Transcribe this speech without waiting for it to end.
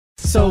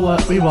So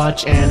what, we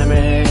watch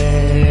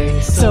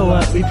anime. So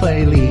what, we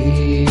play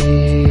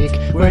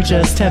League. We're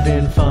just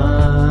having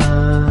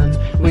fun.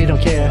 We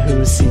don't care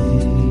who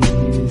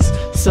sees.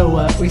 So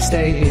what, we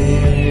stay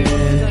in.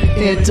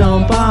 It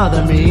don't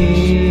bother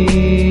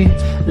me.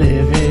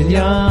 Living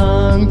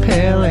young,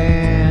 pale,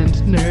 and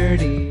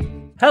nerdy.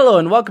 Hello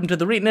and welcome to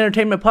the Reetin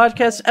Entertainment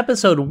Podcast,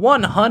 episode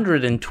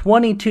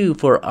 122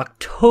 for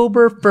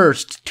October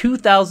 1st,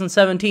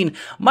 2017.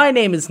 My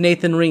name is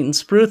Nathan Reetin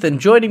Spruth, and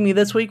joining me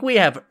this week we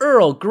have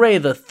Earl Grey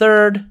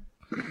III.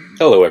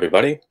 Hello,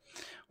 everybody.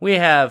 We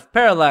have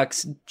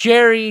Parallax,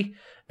 Jerry,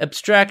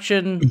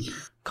 Abstraction,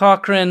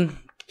 Cochran,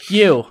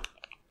 you.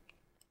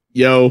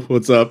 Yo,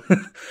 what's up?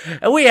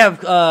 And we have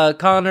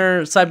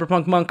Connor,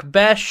 Cyberpunk Monk,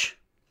 Besh.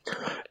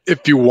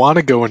 If you want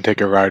to go and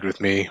take a ride with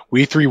me,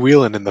 we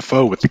three-wheeling in the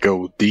foe with the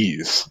gold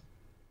D's.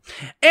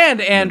 And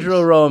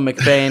Andrew Rowan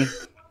McBain.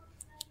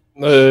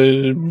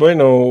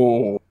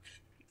 Bueno.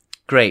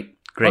 Great.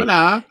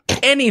 Hola.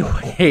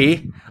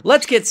 Anyway,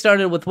 let's get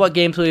started with what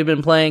games we've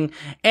been playing.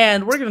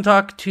 And we're going to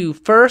talk to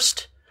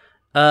first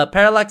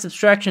Parallax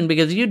Abstraction,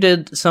 because you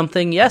did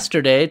something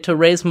yesterday to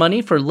raise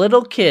money for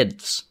little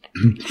kids.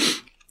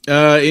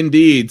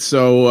 Indeed.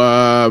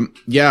 So,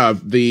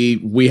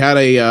 we had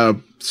a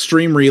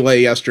stream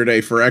relay yesterday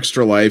for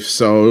Extra Life.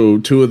 So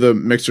two of the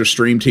Mixer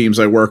stream teams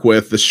I work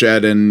with, The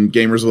Shed and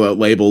Gamers Without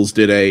Labels,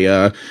 did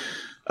a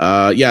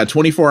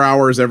 24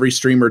 hours. Every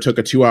streamer took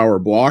a 2-hour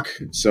block.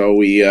 So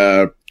we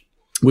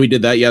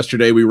did that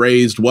yesterday. We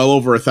raised well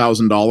over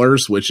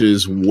 $1,000, which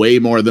is way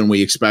more than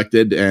we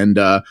expected. And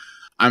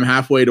I'm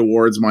halfway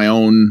towards my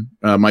own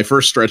my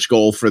first stretch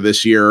goal for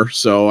this year.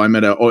 So I'm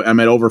at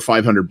over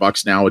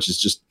 $500 now, which is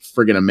just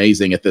friggin'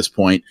 amazing at this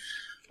point.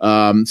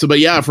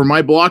 For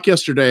my block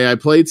yesterday, I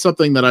played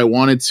something that I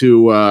wanted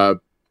to,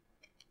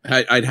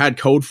 I'd had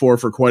code for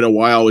quite a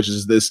while, which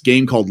is this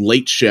game called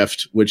Late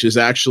Shift, which is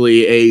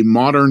actually a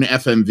modern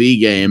FMV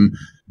game.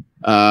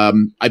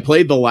 I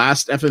played the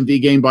last FMV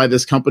game by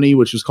this company,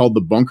 which was called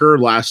The Bunker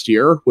last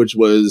year,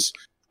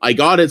 I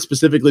got it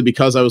specifically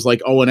because I was like,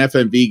 an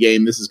FMV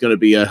game, this is going to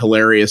be a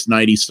hilarious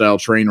 90s style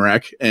train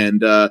wreck. And,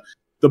 The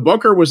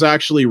Bunker was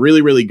actually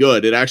really, really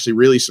good. It actually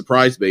really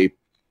surprised me.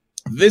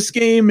 This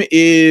game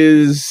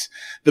is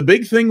the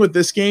big thing with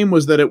this game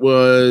was that it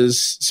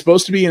was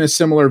supposed to be in a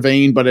similar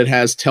vein, but it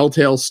has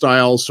Telltale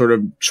style sort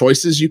of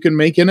choices you can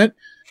make in it.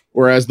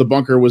 Whereas The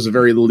Bunker was a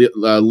very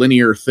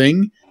linear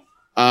thing.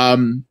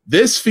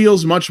 This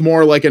feels much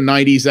more like a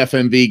 90s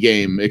FMV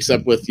game,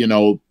 except with,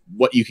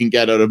 what you can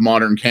get out of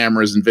modern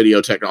cameras and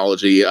video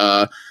technology.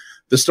 The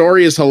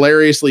story is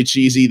hilariously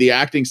cheesy. The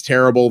acting's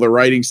terrible. The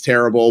writing's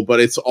terrible,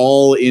 but it's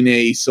all in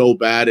a so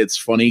bad it's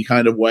funny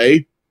kind of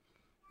way.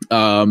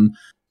 I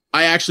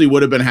actually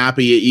would have been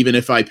happy even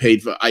if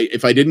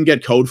if I didn't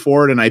get code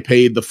for it and I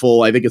paid the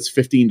full, I think it's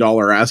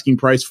 $15 asking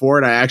price for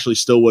it. I actually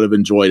still would have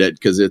enjoyed it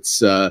because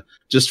it's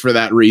just for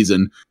that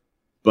reason.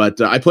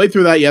 But I played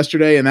through that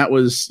yesterday, and that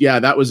was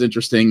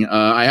interesting.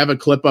 I have a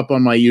clip up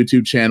on my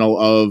YouTube channel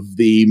of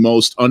the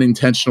most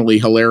unintentionally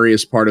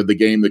hilarious part of the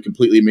game that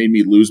completely made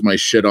me lose my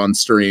shit on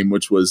stream,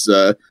 which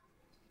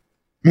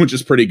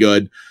is pretty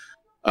good.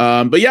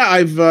 That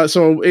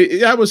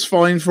was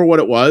fine for what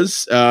it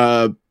was.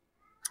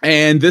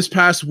 And this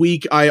past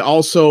week, I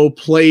also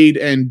played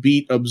and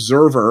beat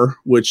Observer,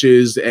 which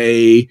is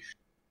a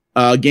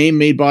game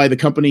made by the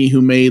company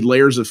who made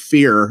Layers of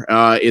Fear.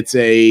 It's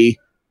a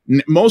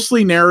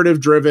mostly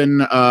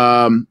narrative-driven,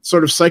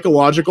 sort of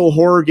psychological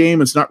horror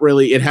game.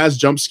 It has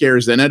jump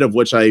scares in it, of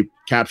which I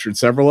captured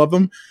several of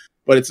them.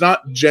 But it's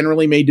not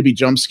generally made to be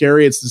jump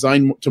scary. It's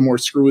designed to more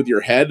screw with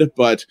your head.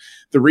 But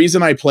the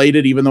reason I played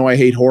it, even though I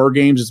hate horror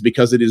games, is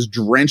because it is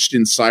drenched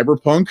in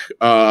cyberpunk.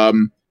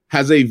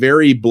 Has a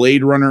very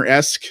Blade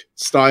Runner-esque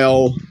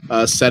style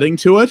setting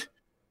to it.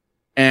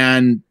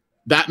 And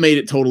that made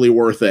it totally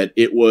worth it.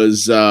 It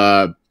was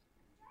the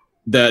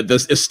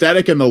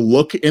aesthetic and the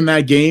look in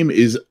that game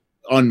is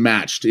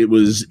unmatched. It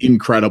was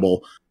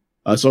incredible.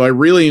 So I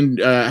really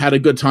had a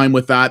good time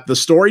with that. The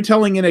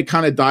storytelling in it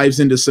kind of dives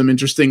into some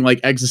interesting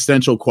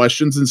existential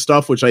questions and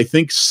stuff, which I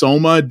think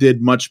Soma did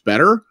much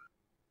better.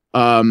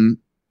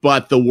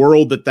 But the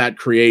world that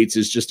creates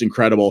is just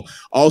incredible.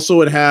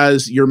 Also, it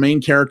has your main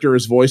character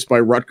is voiced by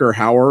Rutger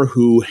Hauer,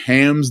 who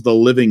hams the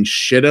living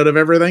shit out of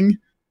everything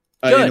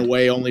in a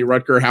way only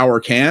Rutger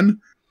Hauer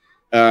can.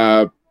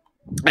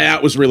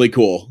 That was really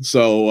cool.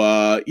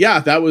 So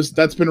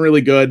that's been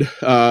really good.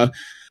 I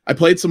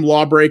played some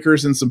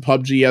Lawbreakers and some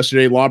PUBG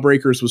yesterday.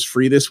 Lawbreakers was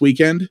free this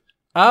weekend.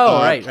 Oh,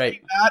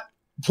 right.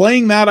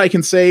 Playing that, I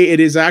can say it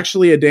is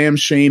actually a damn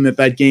shame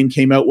that game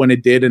came out when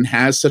it did and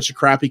has such a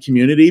crappy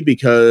community,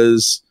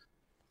 because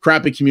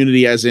crappy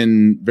community as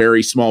in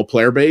very small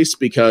player base,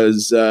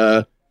 because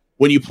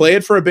when you play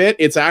it for a bit,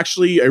 it's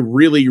actually a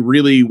really,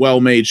 really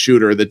well-made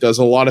shooter that does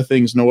a lot of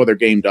things no other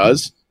game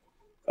does.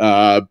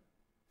 But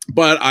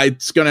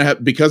it's going to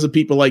have, because of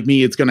people like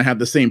me, it's going to have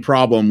the same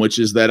problem, which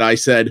is that I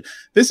said,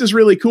 this is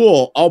really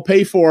cool. I'll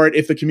pay for it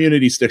if the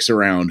community sticks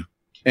around.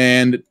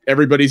 And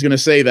everybody's going to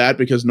say that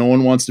because no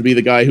one wants to be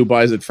the guy who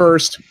buys it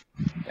first,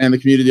 and the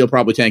community will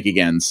probably tank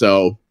again.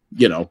 So,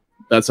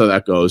 that's how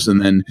that goes.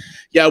 And then,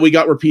 we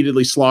got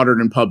repeatedly slaughtered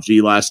in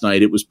PUBG last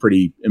night. It was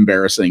pretty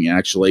embarrassing,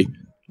 actually.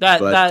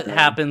 That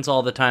happens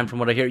all the time from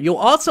what I hear. You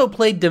also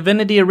played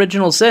Divinity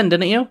Original Sin,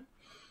 didn't you?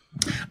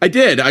 I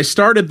did. I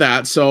started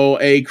that. So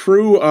a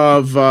crew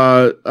of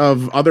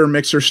other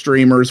Mixer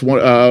streamers. One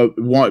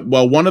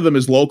of them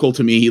is local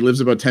to me. He lives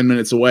about 10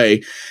 minutes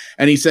away,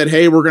 and he said,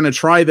 "Hey, we're going to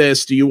try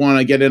this. Do you want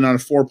to get in on a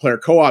 4-player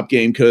co-op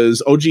game?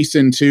 Because OG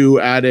Sin 2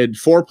 added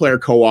 4-player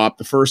co-op.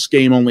 The first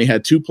game only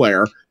had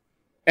 2-player."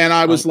 And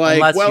I was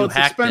like, "Well, it's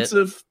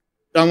expensive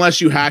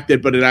unless you hacked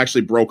it, but it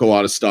actually broke a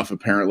lot of stuff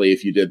apparently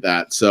if you did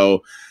that."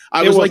 So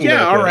I was like,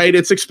 yeah, all right,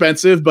 it's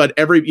expensive, but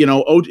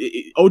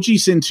OG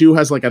Sin 2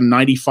 has like a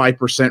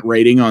 95%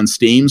 rating on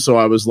Steam. So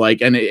I was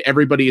like, and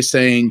everybody is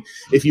saying,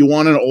 if you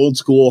want an old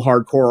school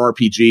hardcore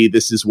RPG,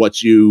 this is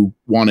what you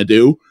want to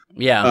do.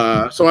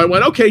 Yeah. So I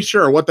went, okay,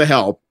 sure. What the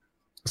hell?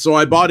 So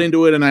I bought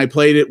into it and I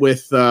played it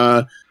with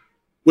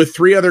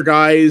 3 other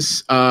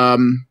guys.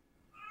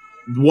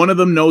 One of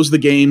them knows the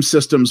game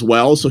systems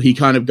well, so he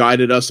kind of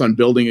guided us on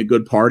building a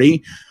good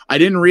party. I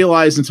didn't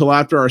realize until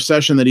after our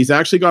session that he's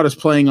actually got us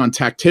playing on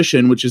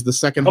Tactician, which is the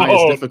second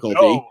highest difficulty.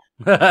 No.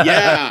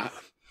 Yeah.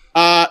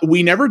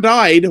 We never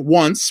died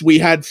once. We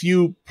had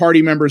few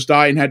party members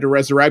die and had to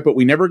resurrect, but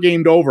we never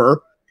gamed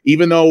over,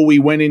 even though we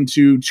went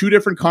into 2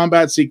 different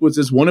combat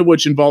sequences, one of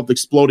which involved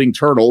exploding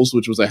turtles,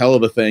 which was a hell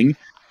of a thing,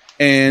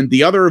 and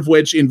the other of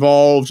which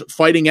involved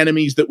fighting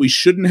enemies that we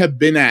shouldn't have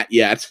been at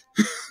yet.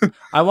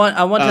 I want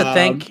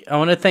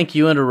to thank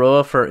you and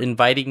Aroa for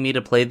inviting me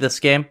to play this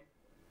game.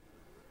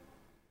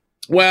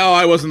 Well,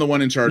 I wasn't the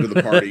one in charge of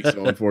the party,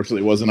 so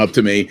unfortunately it wasn't up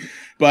to me.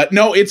 But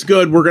no, it's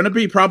good. We're going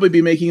to probably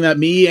be making that.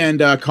 Me and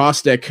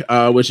Caustic,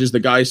 which is the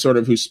guy sort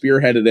of who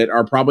spearheaded it,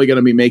 are probably going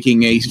to be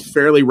making a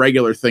fairly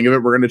regular thing of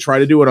it. We're going to try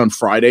to do it on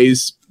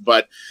Fridays,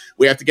 but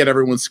we have to get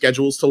everyone's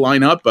schedules to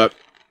line up. But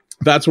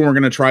that's when we're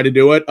going to try to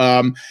do it.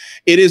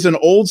 It is an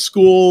old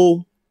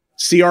school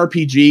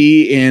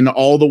CRPG in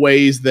all the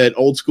ways that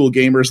old school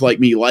gamers like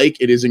me like.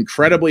 It is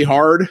incredibly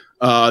hard.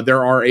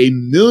 There are a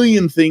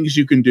million things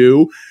you can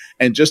do,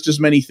 and just as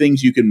many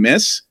things you can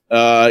miss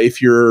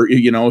if you're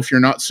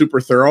not super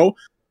thorough.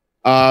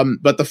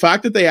 But the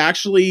fact that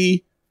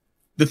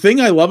the thing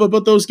I love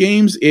about those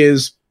games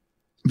is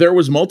there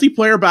was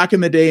multiplayer back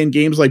in the day in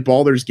games like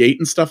Baldur's Gate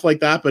and stuff like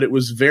that, but it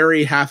was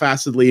very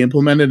half-assedly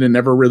implemented and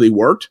never really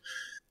worked.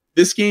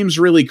 This game's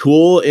really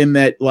cool in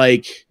that,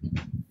 like,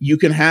 you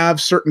can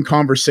have certain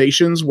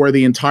conversations where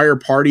the entire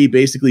party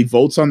basically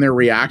votes on their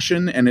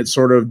reaction and it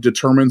sort of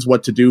determines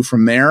what to do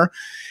from there.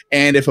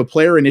 And if a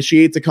player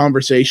initiates a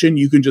conversation,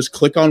 you can just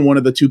click on one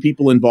of the 2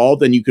 people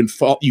involved and you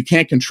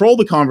can't control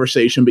the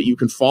conversation, but you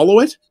can follow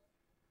it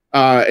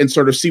and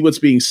sort of see what's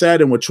being said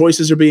and what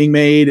choices are being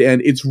made.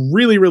 And it's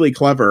really, really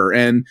clever.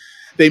 And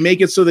they make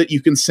it so that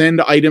you can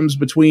send items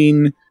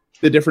between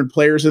the different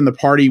players in the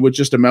party with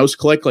just a mouse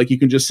click. Like, you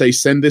can just say,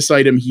 send this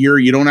item here.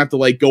 You don't have to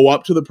like go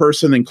up to the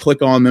person and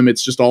click on them.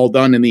 It's just all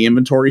done in the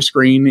inventory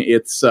screen.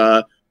 It's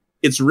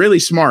really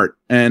smart.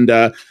 And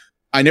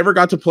I never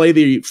got to play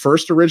the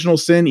first Original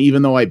Sin,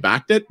 even though I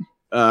backed it.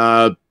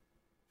 But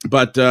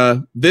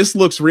this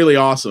looks really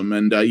awesome.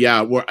 And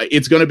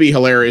it's going to be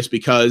hilarious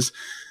because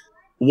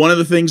one of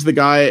the things the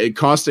guy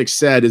Caustic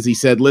said is he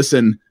said,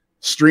 listen,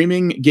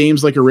 streaming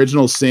games like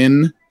Original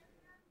Sin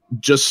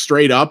just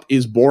straight up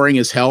is boring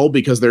as hell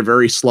because they're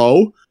very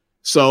slow.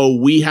 So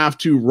we have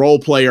to role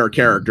play our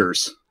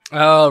characters.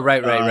 Oh,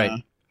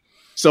 right.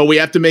 So we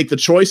have to make the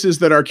choices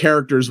that our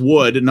characters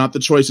would, not the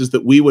choices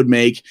that we would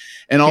make.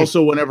 And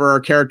also whenever our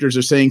characters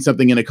are saying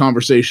something in a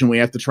conversation, we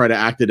have to try to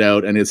act it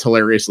out. And it's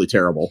hilariously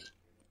terrible.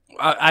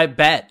 I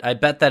bet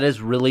that is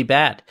really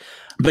bad.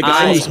 The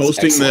guy who's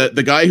hosting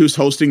the guy who's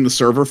hosting the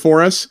server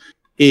for us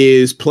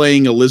is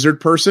playing a lizard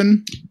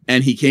person,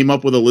 and he came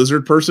up with a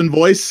lizard person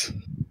voice.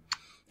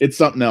 It's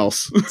something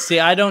else. See,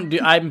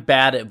 I'm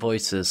bad at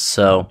voices,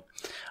 so.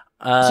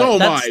 So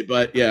am I,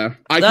 but yeah.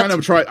 I kind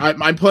of try.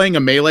 I'm playing a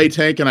melee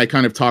tank, and I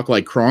kind of talk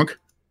like Kronk.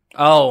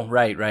 Oh,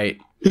 right.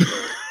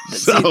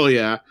 So,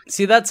 yeah.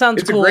 See, that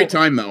sounds cool. It's a great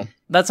time, though.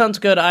 That sounds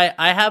good.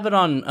 I have it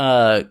on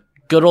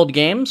Good Old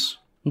Games,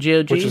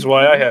 GOG. Which is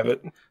why I have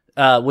it.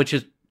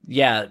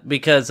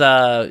 Because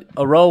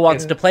Aro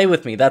wants to play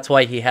with me. That's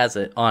why he has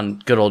it on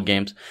Good Old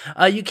Games.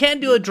 You can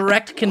do a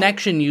direct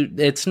connection.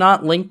 It's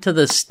not linked to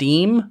the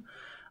Steam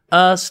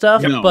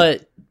stuff,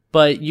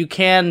 but you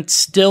can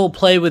still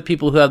play with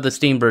people who have the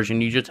Steam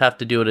version. You just have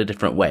to do it a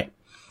different way.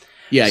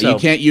 Yeah, you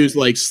can't use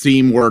like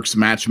Steamworks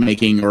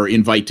matchmaking or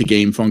invite to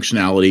game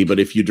functionality, but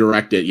if you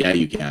direct it, yeah,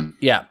 you can.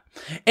 Yeah.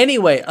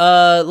 Anyway,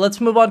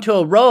 let's move on to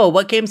Aroa.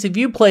 What games have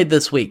you played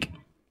this week?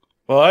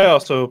 Well, I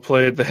also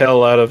played the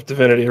hell out of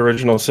Divinity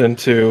Original Sin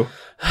 2,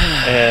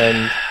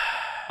 and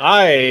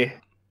I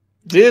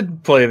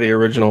did play the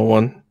original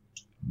one,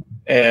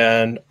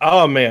 and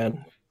oh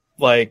man,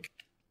 like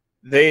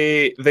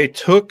they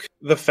took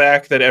the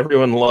fact that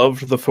everyone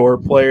loved the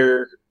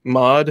 4-player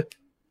mod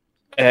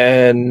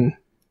and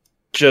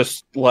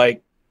just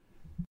like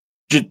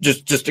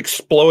just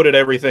exploded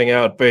everything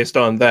out based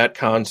on that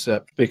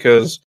concept.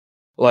 Because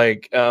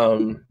like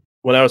when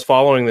I was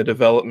following the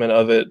development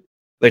of it,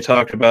 they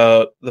talked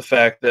about the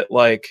fact that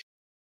like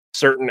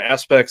certain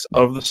aspects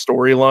of the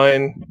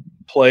storyline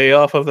play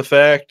off of the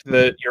fact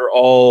that you're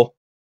all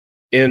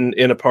in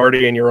a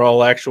party and you're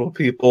all actual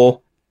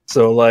people.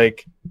 So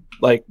like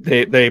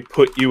they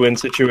put you in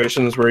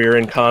situations where you're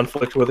in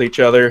conflict with each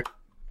other,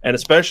 and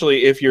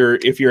especially if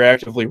you're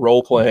actively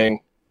role playing,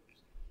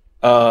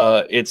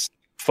 it's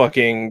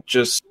fucking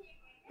just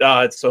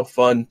it's so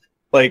fun.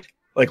 Like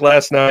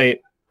last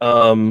night,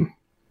 my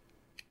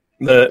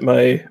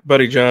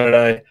buddy John and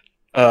I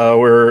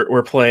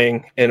were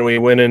playing, and we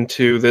went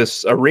into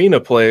this arena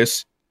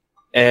place,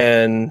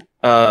 and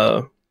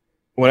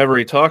whenever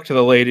he talked to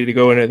the lady to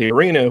go into the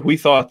arena, we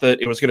thought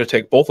that it was going to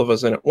take both of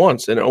us in at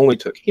once, and it only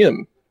took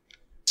him.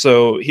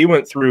 So he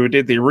went through,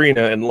 did the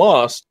arena, and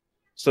lost.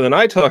 So then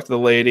I talked to the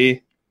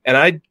lady, and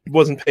I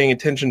wasn't paying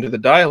attention to the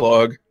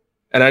dialogue,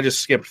 and I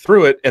just skipped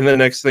through it, and the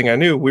next thing I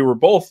knew, we were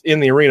both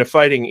in the arena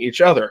fighting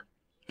each other.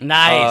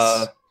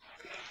 Nice.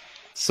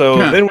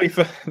 Then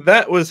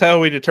that was how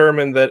we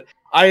determined that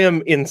I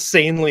am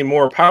insanely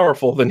more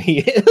powerful than he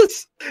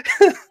is.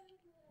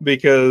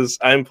 Because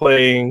I'm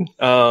playing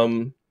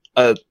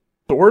a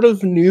sort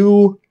of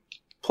new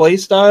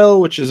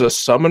playstyle, which is a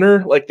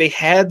summoner. Like, they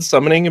had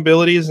summoning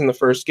abilities in the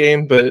first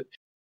game, but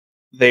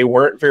they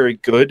weren't very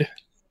good.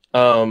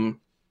 And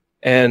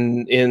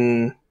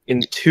in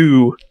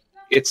 2,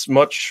 it's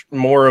much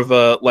more of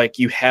a, like,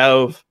 you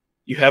have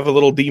a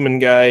little demon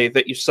guy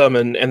that you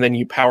summon, and then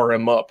you power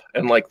him up,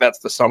 and like that's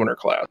the summoner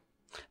class.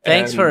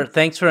 Thanks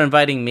for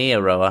inviting me,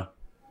 Aroa.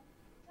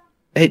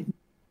 I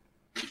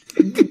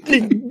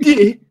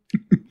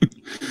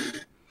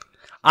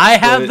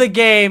have the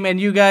game, and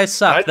you guys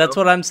suck. That's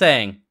what I'm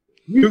saying.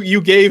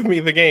 You gave me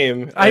the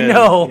game. I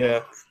know.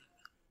 Yeah.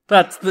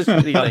 That's the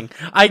shitty thing.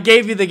 I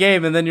gave you the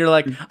game, and then you're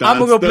like, I'm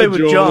gonna go play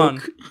with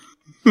John.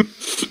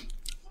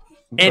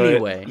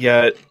 Anyway.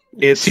 Yeah.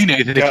 See,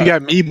 Nathan, if you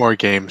got me more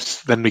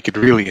games, then we could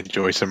really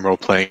enjoy some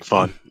role-playing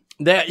fun.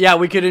 Yeah,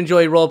 we could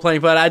enjoy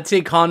role-playing fun. I'd say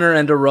Connor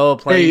and Aroa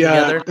playing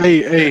together.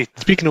 Hey,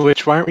 speaking of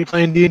which, why aren't we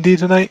playing D&D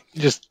tonight?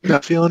 Just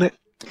not feeling it?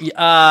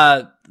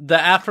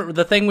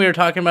 The thing we were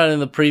talking about in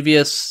the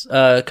previous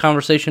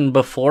conversation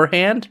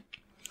beforehand,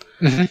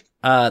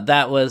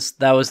 that was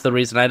the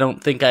reason. I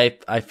don't think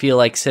I feel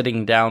like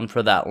sitting down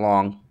for that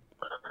long.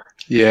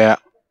 Yeah.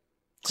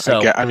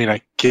 So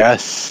I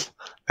guess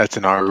that's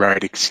an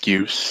alright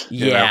excuse.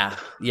 Yeah.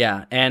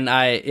 And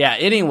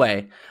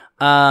anyway,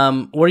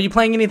 were you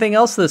playing anything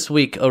else this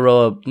week,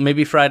 Aroa?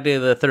 Maybe Friday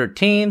the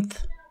 13th?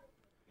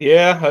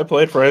 Yeah, I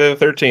played Friday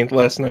the 13th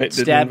last night.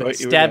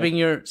 Stabbing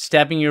your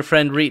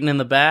friend Reetin in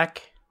the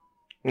back?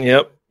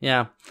 Yep.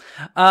 Yeah.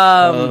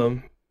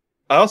 I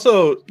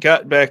also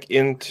got back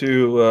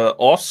into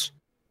OS,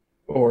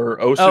 or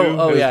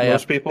OSU, as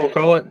most people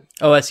call it.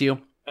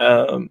 OSU.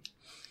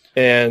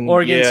 And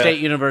Oregon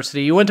State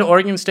University. You went to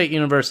Oregon State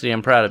University.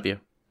 I'm proud of you.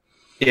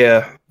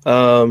 Yeah.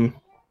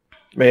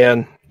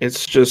 Man,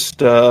 it's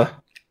just a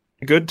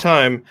good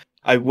time.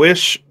 I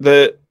wish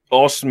that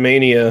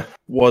Osmania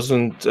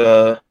wasn't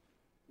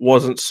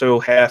so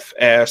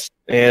half-assed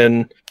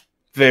and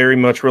very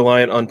much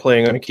reliant on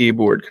playing on a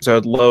keyboard, because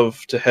I'd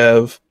love to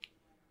have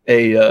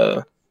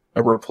a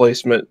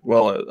replacement,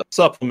 a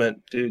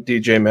supplement to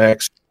DJ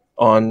Max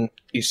on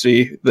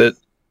PC that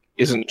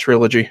isn't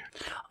Trilogy.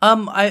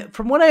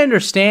 From what I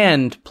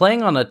understand,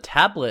 playing on a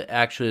tablet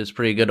actually is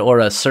pretty good, or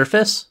a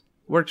Surface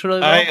works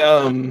really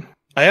well.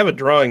 I have a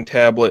drawing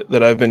tablet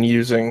that I've been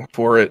using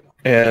for it,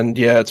 and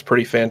yeah, it's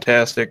pretty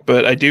fantastic.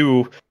 But I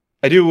do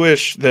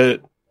wish that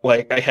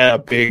like I had a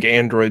big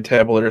Android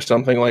tablet or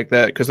something like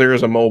that, because there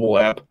is a mobile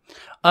app.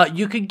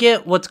 You could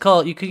get a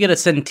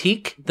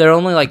Cintiq. They're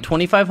only like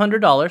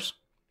 $2,500.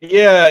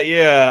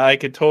 Yeah, I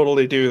could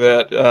totally do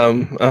that.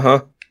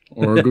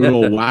 Or a good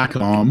old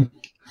Wacom.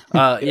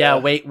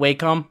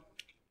 Wacom.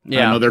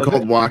 Yeah, I know they're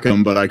called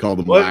Wacom, but I call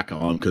them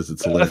Wacom because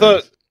it's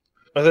hilarious.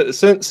 I thought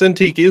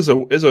Cintiq is a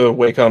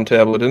Wacom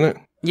tablet, isn't it?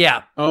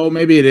 Yeah. Oh,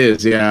 maybe it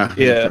is. Yeah.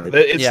 Yeah. Right.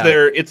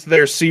 It's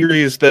their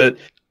series that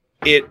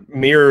it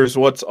mirrors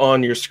what's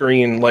on your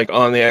screen, like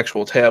on the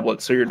actual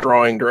tablet, so you're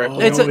drawing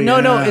directly. It's a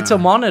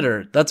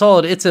monitor. That's all.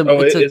 Is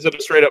it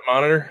a straight up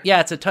monitor? Yeah,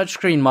 it's a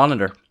touchscreen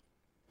monitor.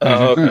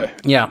 Oh, okay.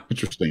 Yeah.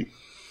 Interesting.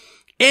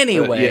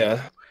 Anyway,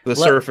 the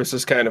Surface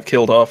has kind of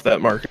killed off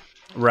that market.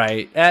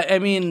 Right. I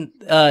mean,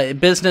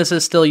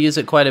 businesses still use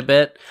it quite a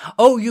bit.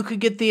 Oh, you could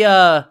get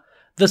the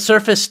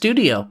Surface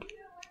Studio,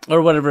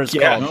 or whatever it's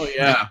called. Oh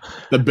yeah,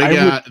 the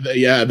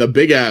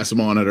big ass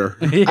monitor.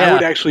 Yeah. I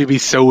would actually be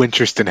so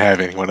interested in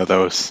having one of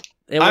those.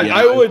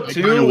 I would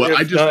too.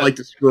 I just like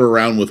to screw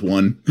around with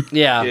one.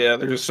 Yeah. Yeah,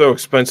 they're just so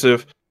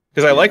expensive.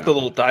 Because I like the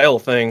little dial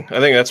thing. I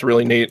think that's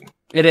really neat.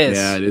 It is.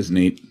 Yeah, it is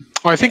neat.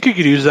 Oh, I think you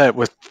could use that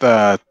with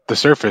the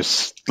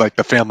Surface, like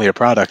the family of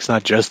products,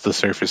 not just the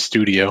Surface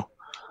Studio.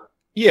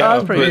 Yeah,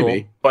 that's pretty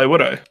cool. Why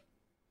would I?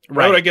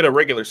 Why would I get a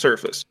regular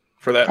Surface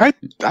for that?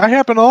 I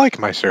happen to like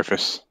my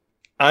Surface.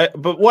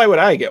 But why would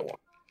I get one?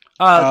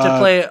 To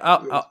play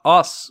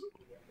OS.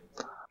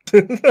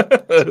 It'd be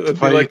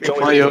Play the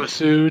only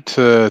thing. Osu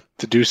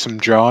to do some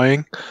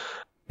drawing.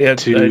 Yeah,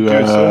 to, I do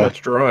so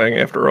much drawing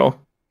after all.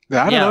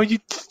 I don't know. You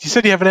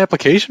said you have an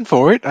application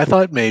for it. I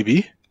thought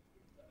maybe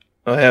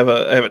I have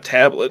a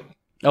tablet.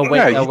 A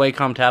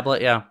Wacom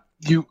tablet, yeah.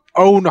 you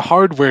own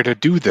hardware to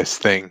do this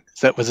thing.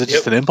 Was it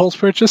just an impulse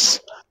purchase?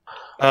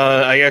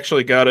 I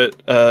actually got it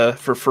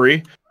for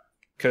free.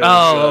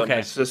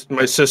 Okay.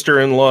 My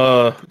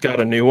sister-in-law got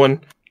a new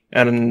one,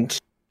 and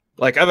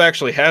like I've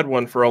actually had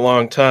one for a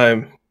long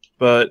time,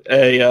 but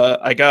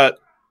I got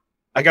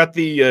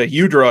the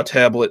UDraw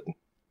tablet.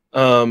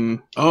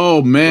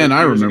 Oh man,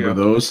 I remember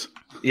those.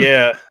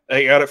 Yeah,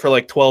 I got it for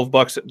like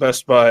 $12 at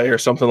Best Buy or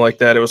something like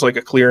that. It was like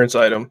a clearance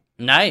item.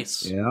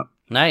 Nice. Yeah.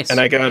 Nice. And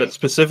I got it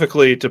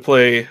specifically to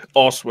play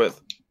OS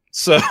with.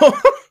 So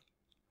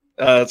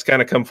it's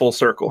kind of come full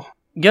circle.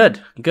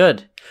 Good.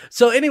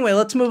 So anyway,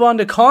 let's move on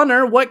to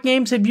Connor. What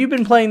games have you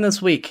been playing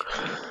this week?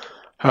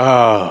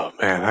 Oh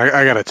man,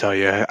 I gotta tell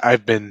you,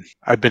 I've been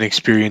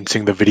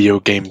experiencing the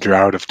video game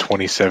drought of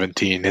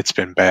 2017. It's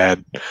been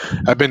bad.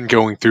 I've been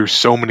going through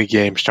so many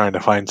games trying to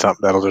find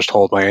something that'll just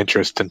hold my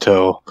interest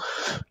until,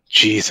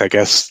 I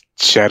guess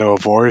Shadow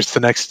of War is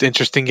the next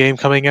interesting game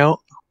coming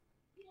out.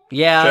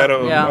 Yeah,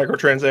 Shadow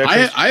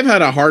microtransactions. I've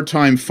had a hard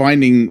time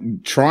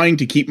trying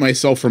to keep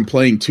myself from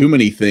playing too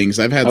many things.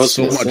 I've had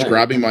so much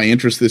grabbing my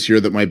interest this year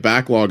that my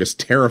backlog is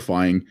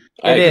terrifying.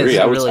 I agree.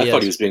 I really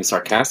thought he was being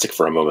sarcastic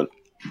for a moment.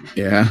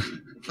 Yeah.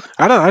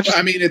 I don't know.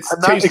 I mean, I'm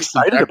not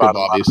excited about it,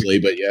 obviously,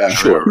 but yeah.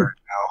 Sure.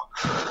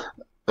 The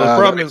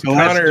problem is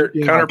Connor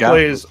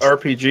plays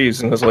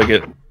RPGs and is like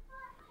it.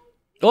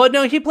 Well,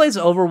 no, he plays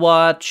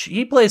Overwatch.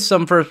 He plays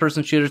some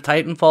first-person shooters.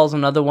 Titanfall's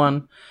another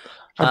one.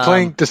 I'm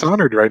playing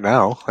Dishonored right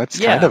now. That's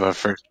kind of a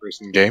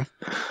first-person game.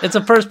 It's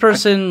a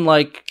first-person,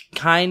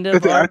 kind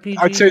of RPG.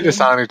 I'd say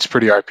Dishonored's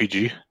pretty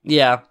RPG.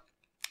 Yeah.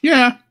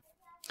 Yeah.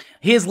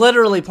 He is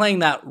literally playing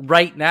that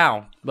right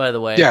now, by the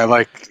way.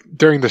 Yeah,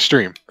 during the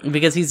stream.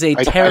 Because he's a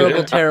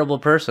terrible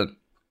person.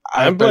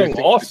 I'm playing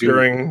off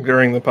during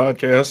the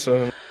podcast.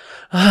 So.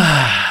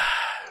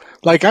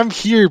 I'm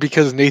here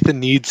because Nathan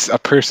needs a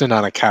person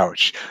on a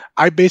couch.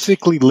 I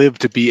basically live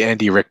to be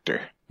Andy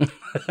Richter.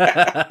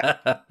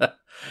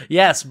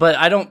 Yes, but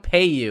I don't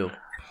pay you.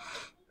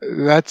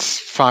 That's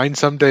fine.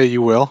 Someday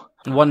you will.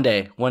 One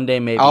day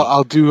maybe.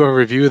 I'll do a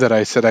review that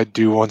I said I'd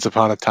do once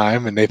upon a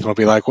time, and Nathan will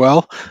be like,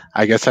 well,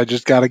 I guess I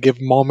just got to give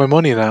him all my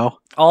money now.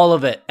 All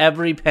of it.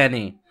 Every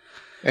penny.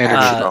 And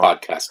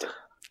podcasting.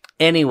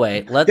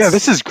 Anyway, let's... Yeah,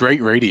 this is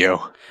great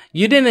radio.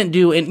 You didn't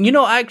do... And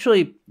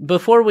actually,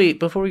 before we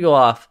go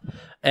off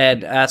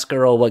and ask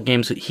Earl what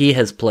games he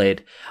has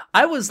played,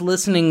 I was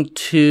listening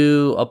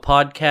to a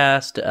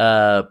podcast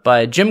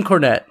by Jim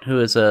Cornette, who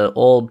is an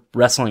old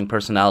wrestling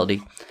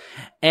personality.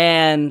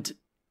 And...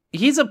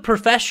 he's a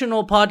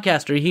professional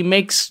podcaster. He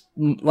makes,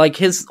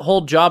 his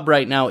whole job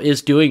right now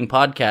is doing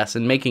podcasts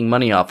and making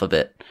money off of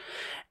it.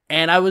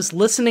 And I was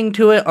listening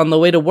to it on the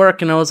way to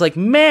work, and I was like,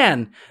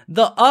 man,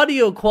 the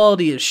audio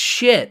quality is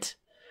shit.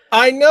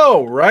 I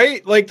know,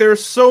 right?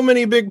 There's so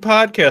many big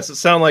podcasts that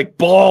sound like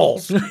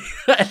balls.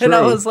 And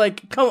I was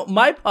like, come on,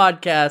 my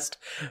podcast,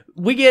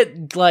 we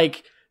get,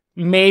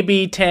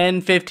 maybe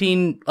 10,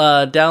 15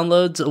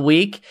 downloads a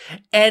week,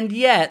 and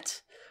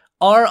yet...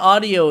 our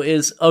audio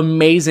is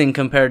amazing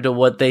compared to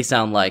what they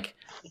sound like.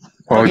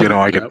 Well,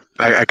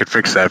 I could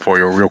fix that for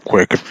you real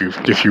quick if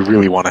you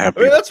really want to have.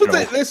 I mean, that's what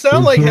they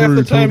sound like half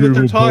the time that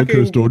they're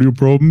talking. Audio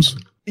problems.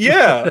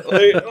 Yeah,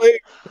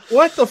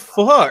 what the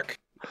fuck?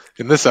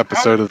 In this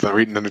episode of the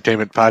Reetin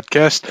Entertainment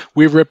Podcast,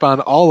 we rip on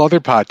all other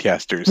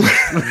podcasters,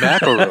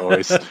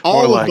 McElroy's,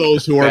 all of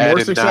those who are more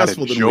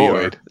successful than we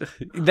are.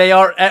 They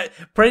are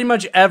pretty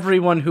much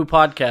everyone who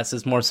podcasts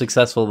is more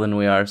successful than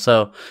we are.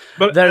 So,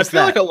 but I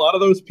feel like a lot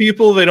of those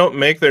people, they don't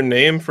make their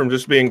name from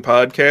just being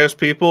podcast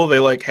people.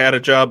 They had a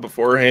job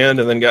beforehand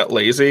and then got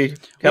lazy.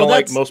 Kind of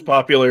like most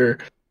popular.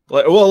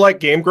 Like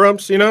Game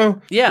Grumps,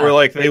 Yeah.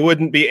 Where they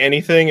wouldn't be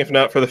anything if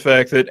not for the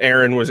fact that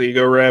Aaron was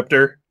Ego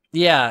Raptor.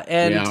 Yeah,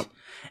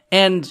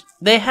 and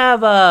they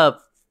have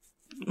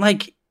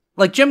like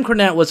Jim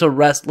Cornette was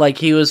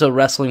he was a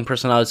wrestling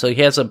personality, so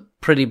he has a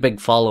pretty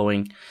big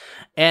following.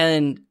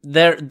 And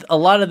a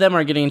lot of them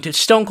are getting into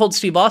Stone Cold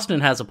Steve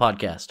Austin has a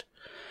podcast.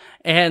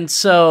 And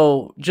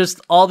so just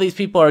all these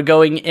people are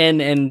going in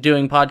and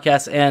doing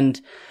podcasts,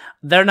 and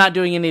they're not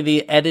doing any of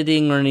the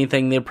editing or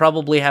anything. They're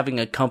probably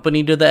having a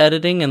company do the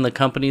editing, and the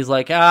company's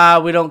like,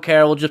 we don't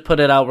care, we'll just put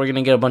it out, we're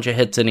gonna get a bunch of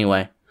hits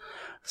anyway.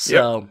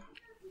 So yep.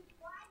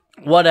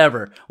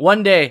 Whatever.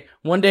 One day,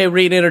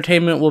 Reetin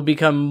Entertainment will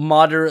become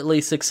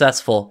moderately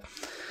successful.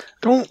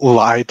 Don't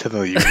lie to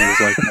the users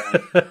like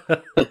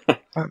that.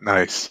 Not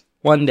nice.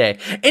 One day.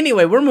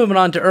 Anyway, we're moving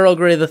on to Earl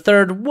Grey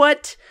III.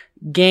 What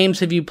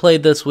games have you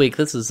played this week?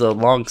 This is a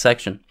long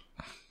section.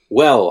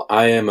 Well,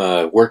 I am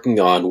working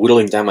on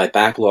whittling down my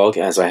backlog,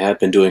 as I have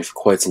been doing for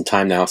quite some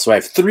time now. So I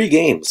have 3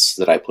 games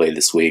that I played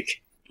this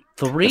week.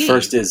 3? The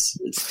first is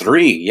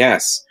 3,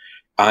 yes.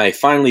 I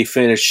finally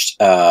finished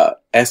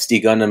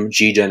SD Gundam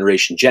G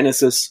Generation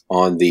Genesis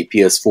on the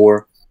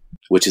PS4,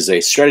 which is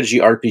a strategy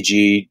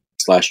RPG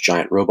slash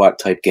giant robot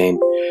type game.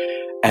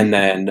 And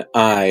then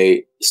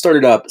I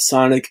started up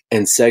Sonic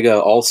and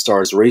Sega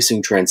All-Stars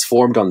Racing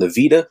Transformed on the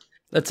Vita.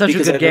 That's such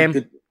a good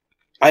game.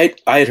 I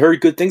had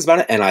heard good things about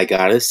it, and I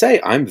gotta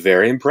say, I'm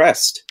very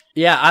impressed.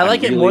 Yeah, I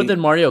like it more than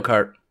Mario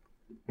Kart.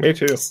 Me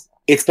too.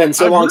 It's been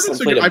so long since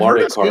I played a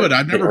Mario Kart. Good.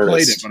 I've never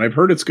played it, but I've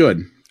heard it's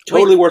good.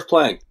 Totally worth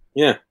playing.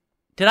 Yeah.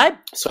 Did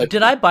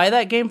I buy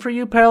that game for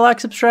you,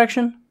 Parallax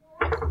Abstraction?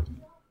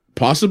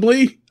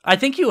 Possibly. I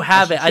think you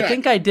have it. I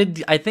think I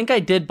did. I think I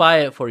did buy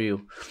it for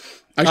you.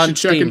 I should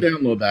check and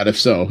download that if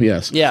so.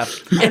 Yes. Yeah.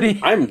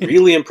 I'm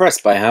really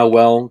impressed by how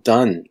well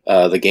done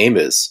the game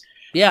is.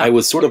 Yeah. I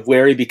was sort of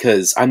wary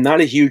because I'm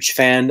not a huge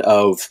fan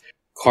of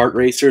kart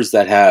racers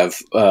that have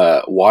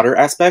water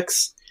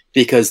aspects,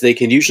 because they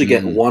can usually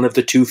get one of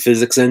the two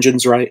physics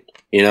engines right.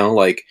 You know,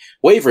 like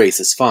Wave Race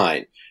is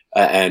fine,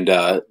 and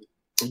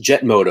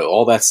Jet Moto,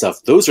 all that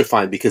stuff. Those are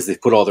fine because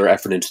they've put all their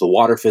effort into the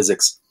water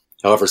physics.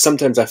 However,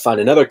 sometimes I find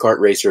in other kart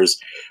racers,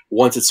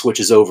 once it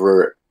switches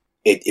over,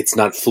 it's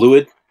not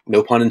fluid.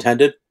 No pun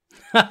intended.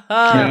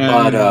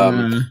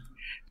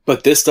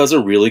 But this does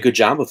a really good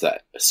job of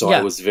that. So yeah.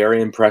 I was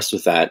very impressed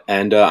with that.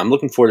 And I'm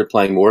looking forward to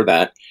playing more of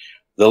that.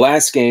 The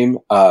last game,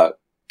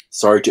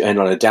 sorry to end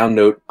on a down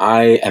note,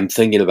 I am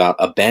thinking about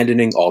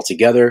abandoning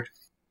altogether.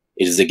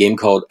 It is a game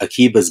called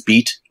Akiba's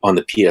Beat on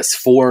the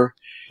PS4.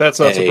 That's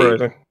not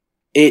surprising.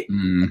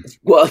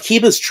 Well,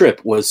 Akiba's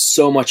Trip was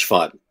so much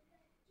fun.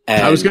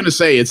 And I was going to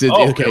say, it's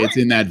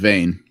in that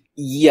vein.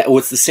 Yeah, well,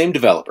 it's the same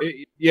developer.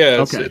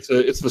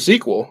 It's the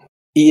sequel.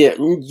 Yeah,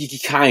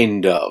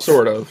 kind of.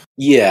 Sort of.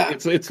 Yeah.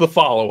 It's the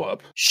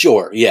follow-up.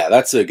 Sure, yeah,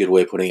 that's a good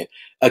way of putting it.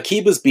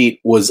 Akiba's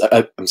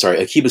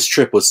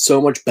Trip was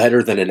so much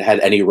better than it had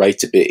any right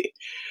to be.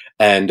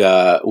 And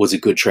was a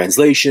good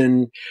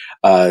translation,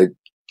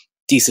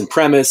 decent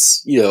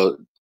premise,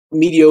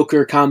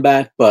 mediocre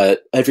combat,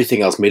 but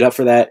everything else made up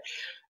for that.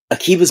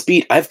 Akiba's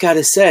Beat, I've got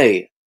to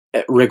say,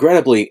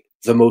 regrettably,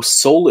 the most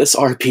soulless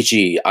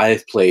RPG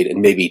I've played in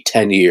maybe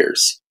 10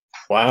 years.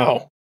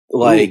 Wow.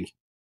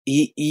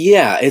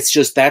 Yeah, it's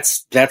just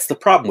that's the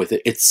problem with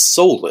it. It's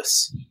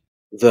soulless.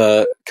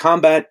 The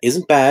combat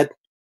isn't bad.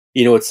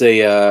 It's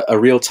a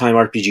real-time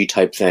RPG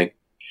type thing.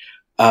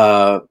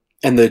 And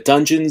the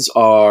dungeons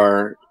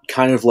are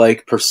kind of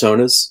like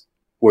Personas,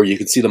 where you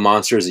can see the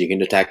monsters and you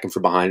can attack them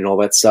from behind and all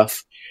that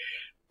stuff.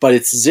 But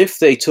it's as if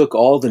they took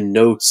all the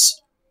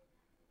notes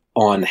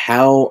on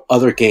how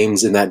other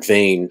games in that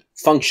vein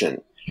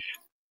function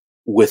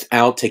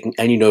without taking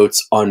any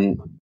notes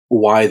on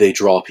why they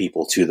draw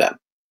people to them.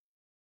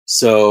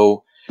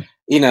 So,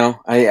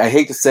 I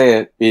hate to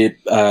say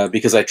it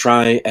because I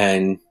try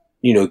and,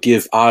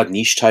 give odd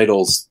niche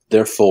titles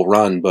their full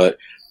run, but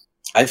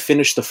I've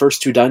finished the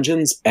first 2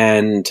 dungeons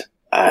and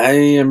I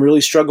am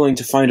really struggling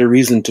to find a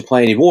reason to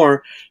play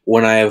anymore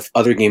when I have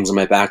other games in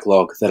my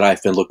backlog that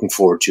I've been looking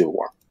forward to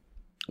more.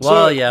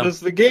 Well, yeah.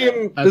 Does the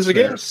game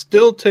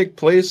still take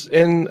place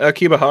in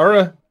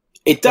Akibahara?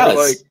 It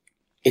does.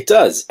 It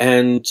does.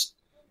 And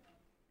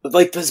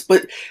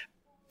but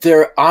there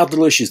are odd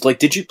little issues. Like,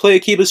 did you play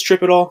Akiba's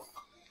Trip at all?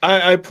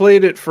 I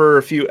played it for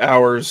a few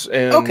hours,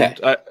 and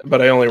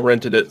but I only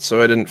rented it,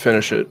 so I didn't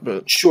finish it.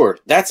 But sure,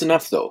 that's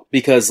enough though,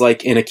 because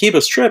like in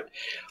Akiba's Trip,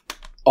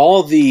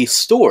 all the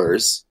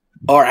stores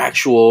are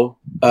actual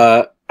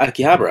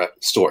Akihabara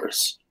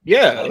stores.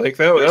 Yeah, like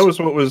that was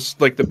what was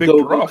like the big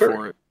draw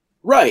for it.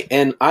 Right,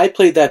 and I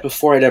played that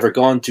before I'd ever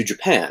gone to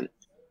Japan.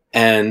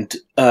 And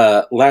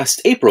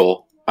last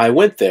April, I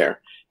went there,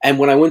 and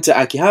when I went to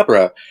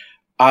Akihabara,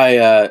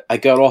 I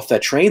got off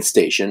that train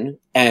station,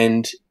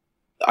 and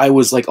I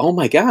was like, oh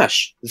my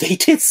gosh, they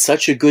did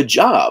such a good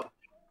job.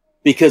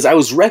 Because I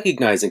was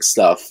recognizing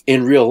stuff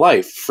in real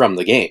life from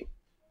the game.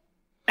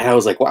 And I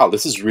was like, wow,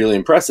 this is really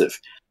impressive.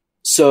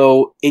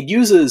 So it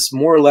uses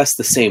more or less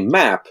the same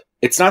map.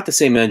 It's not the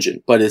same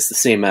engine, but it's the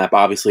same map.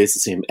 Obviously, it's the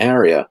same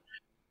area.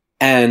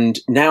 And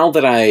now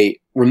that I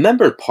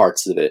remembered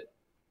parts of it,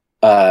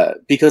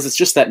 because it's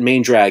just that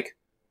main drag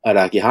at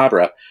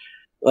Akihabara,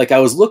 like I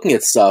was looking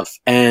at stuff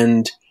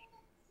and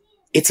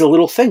it's a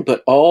little thing,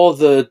 but all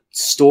the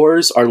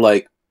stores are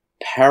like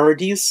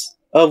parodies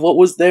of what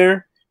was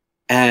there.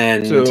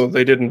 And so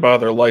they didn't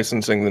bother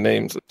licensing the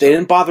names. They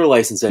didn't bother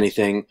license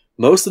anything.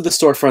 Most of the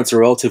storefronts are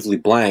relatively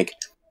blank.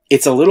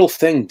 It's a little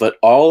thing, but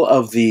all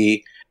of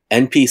the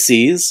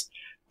NPCs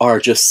are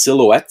just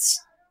silhouettes.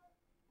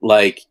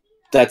 Like,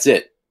 that's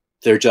it.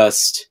 They're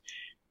just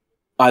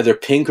either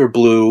pink or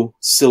blue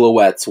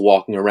silhouettes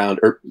walking around,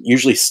 or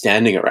usually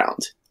standing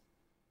around.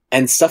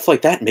 And stuff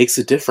like that makes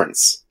a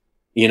difference.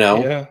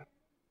 Yeah.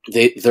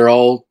 They're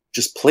all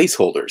just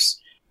placeholders.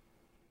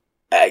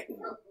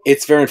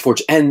 It's very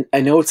unfortunate. And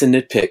I know it's a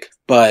nitpick,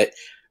 but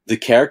the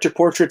character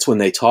portraits, when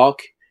they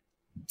talk,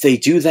 they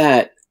do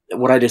that,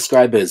 what I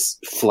describe as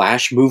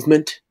flash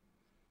movement,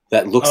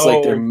 that looks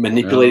like they're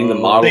manipulating the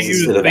models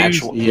instead of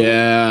actual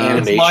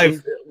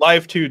animation.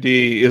 Live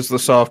 2D is the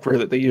software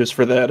that they use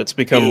for that. It's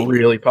become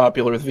really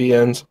popular with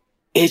VNs.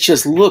 It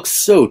just looks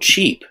so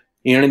cheap.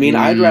 You know what I mean?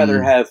 I'd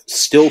rather have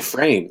still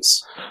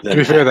frames. To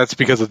be fair, that's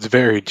because it's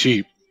very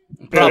cheap.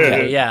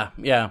 Probably, yeah.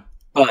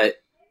 But,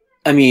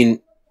 I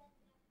mean,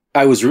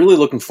 I was really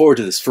looking forward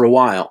to this for a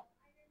while.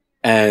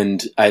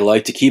 And I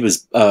liked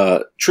Akiba's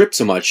Trip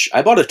so much.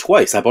 I bought it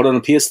twice. I bought it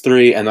on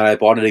PS3, and then I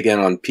bought it again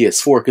on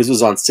PS4 because it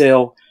was on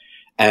sale.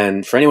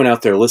 And for anyone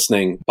out there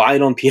listening, buy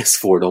it on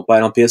PS4. Don't buy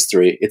it on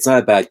PS3. It's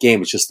not a bad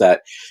game. It's just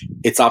that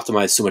it's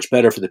optimized so much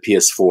better for the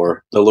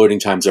PS4. The loading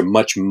times are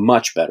much,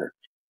 much better.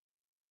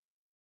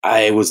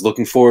 I was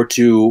looking forward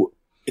to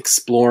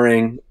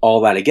exploring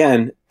all that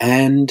again,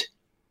 and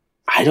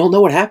I don't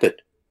know what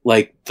happened.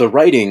 Like, the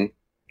writing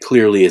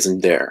clearly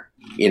isn't there.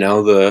 You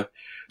know, the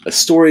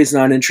story's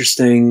not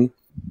interesting.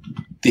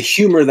 The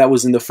humor that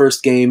was in the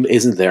first game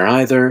isn't there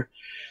either.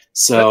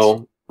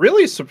 So...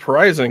 really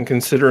surprising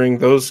considering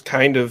those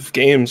kind of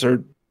games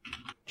are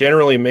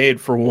generally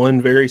made for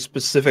one very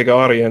specific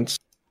audience.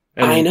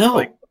 And I know.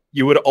 Like,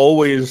 you would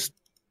always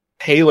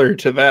tailor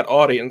to that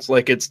audience.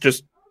 Like,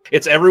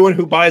 it's everyone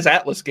who buys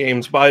Atlas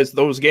games buys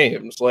those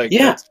games. Like,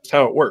 that's just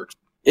how it works.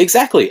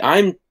 Exactly.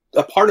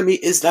 A part of me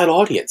is that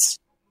audience.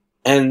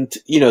 And,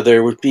 you know,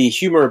 there would be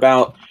humor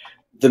about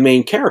the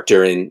main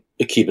character in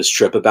Akiba's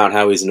Trip, about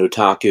how he's an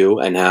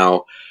otaku and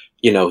how,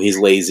 you know, he's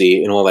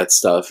lazy and all that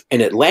stuff.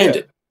 And it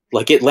landed. Yeah.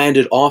 Like, it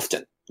landed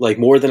often, like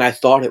more than I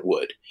thought it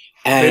would.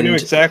 And they knew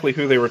exactly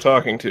who they were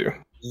talking to.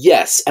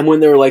 Yes, and when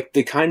there were like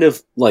the kind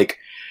of like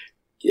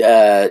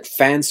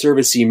fan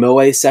servicey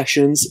moe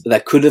sections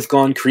that could have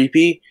gone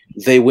creepy,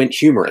 they went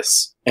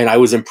humorous, and I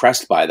was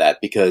impressed by that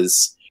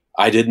because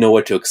I didn't know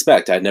what to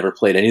expect. I'd never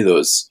played any of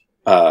those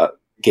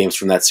games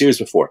from that series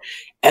before,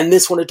 and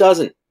this one it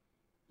doesn't.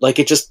 Like,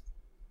 it just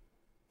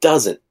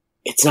doesn't.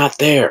 It's not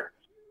there,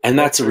 and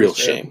that's a real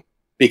shame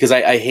because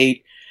I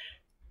hate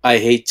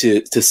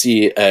to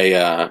see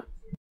a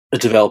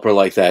developer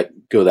like that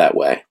go that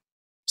way.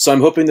 So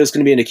I'm hoping there's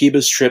going to be an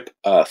Akiba's Trip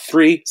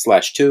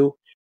 3/2,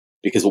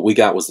 because what we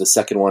got was the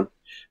second one.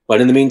 But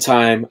in the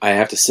meantime, I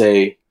have to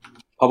say,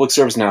 public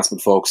service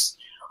announcement, folks,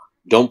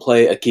 don't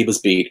play Akiba's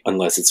Beat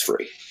unless it's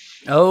free.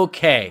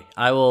 Okay,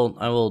 I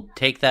will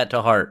take that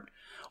to heart.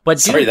 But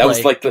sorry, that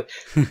was like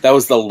that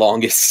was the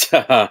longest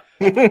what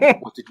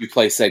did you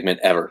play segment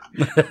ever.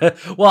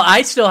 Well,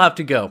 I still have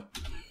to go.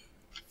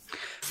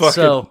 Fuck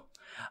it. You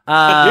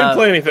didn't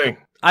play anything.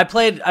 I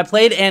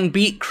played and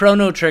beat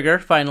Chrono Trigger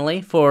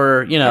finally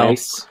for, you know,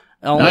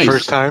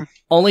 First time.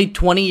 Only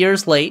 20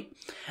 years late.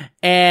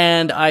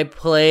 And I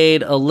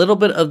played a little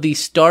bit of the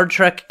Star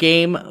Trek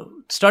game,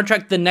 Star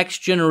Trek The Next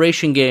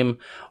Generation game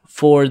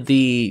for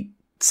the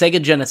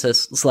Sega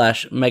Genesis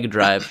 / Mega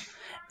Drive.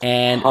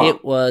 And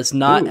it was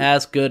not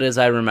as good as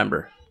I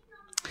remember.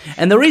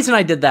 And the reason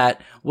I did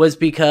that was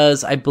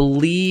because I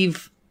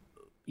believe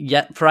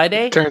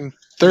Friday? Turned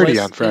 30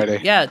 on Friday.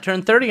 Yeah, it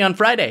turned 30 on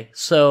Friday.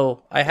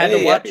 So I had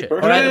to watch it.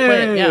 Or I had to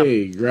play it, yeah.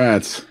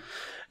 Congrats.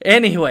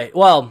 Anyway,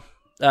 well,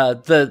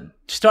 the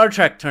Star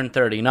Trek turned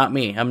 30, not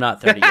me. I'm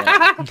not 30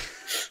 yet.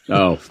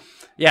 Oh.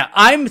 Yeah,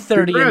 I'm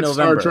 30 in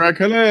November. Star Trek,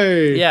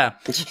 hey! Yeah.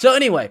 So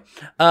anyway,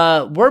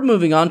 we're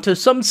moving on to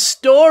some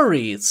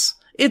stories.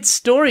 It's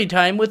story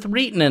time with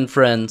Reetin and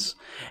friends.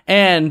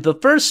 And the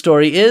first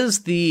story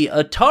is the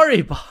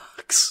Atari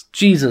box.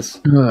 Jesus.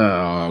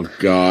 Oh,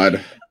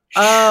 God.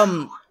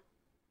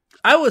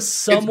 I was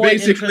somewhat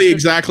It's basically interested.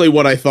 exactly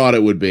what I thought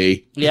it would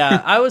be.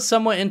 Yeah, I was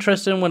somewhat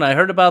interested when I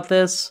heard about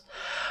this.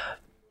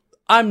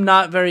 I'm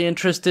not very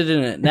interested in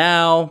it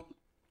now.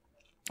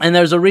 And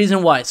there's a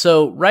reason why.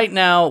 So right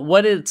now,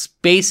 what it's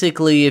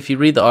basically, if you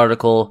read the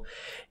article,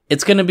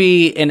 it's going to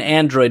be an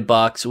Android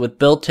box with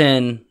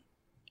built-in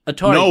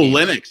Atari games.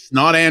 Linux,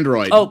 not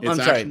Android. Oh, it's I'm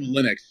sorry. actual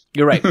Linux.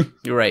 You're right.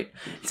 You're right.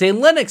 It's a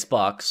Linux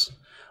box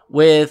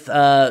with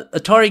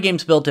Atari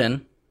games built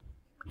in.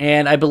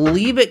 And I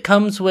believe it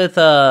comes with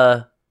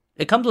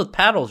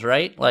paddles,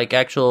 right? Like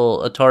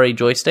actual Atari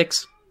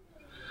joysticks.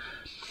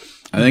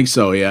 I think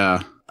so,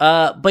 yeah.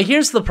 But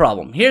here's the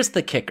problem. Here's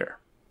the kicker.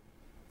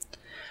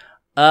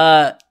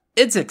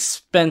 It's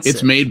expensive.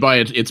 It's made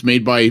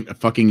by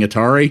fucking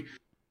Atari.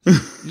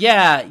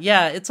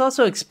 Yeah. It's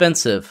also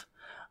expensive.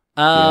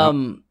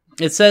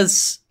 It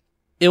says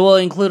it will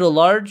include a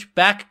large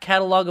back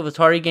catalog of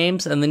Atari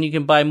games, and then you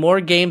can buy more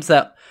games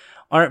that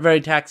aren't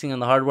very taxing on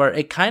the hardware.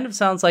 It kind of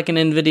sounds like an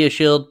NVIDIA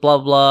Shield, blah,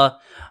 blah.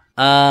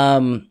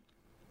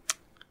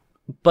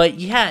 But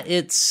yeah,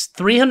 it's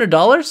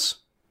 $300.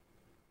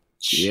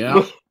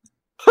 Yeah.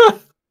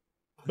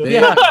 They're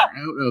Yeah.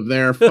 out of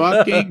their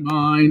fucking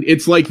mind.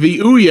 It's like the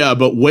Ouya,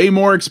 but way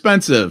more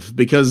expensive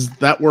because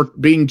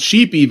being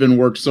cheap even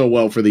worked so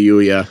well for the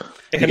Ouya.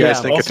 You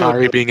guys think also,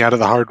 Atari being out of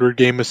the hardware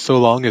game is so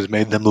long has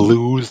made them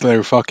lose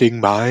their fucking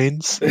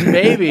minds?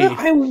 Maybe.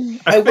 I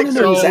want to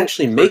know who's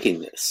actually making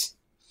this.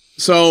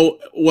 So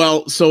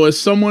as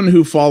someone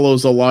who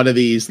follows a lot of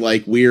these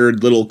like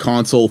weird little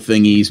console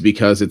thingies,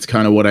 because it's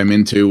kind of what I'm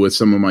into with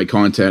some of my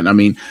content. I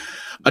mean,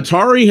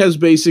 Atari has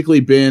basically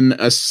been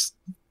a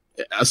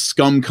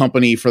scum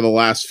company for the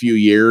last few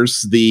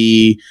years.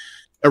 The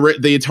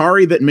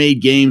Atari that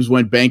made games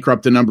went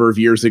bankrupt a number of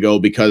years ago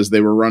because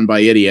they were run by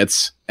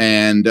idiots.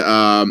 And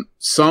I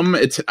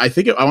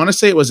want to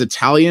say it was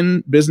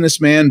Italian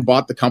businessman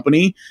bought the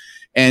company.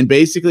 And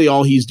basically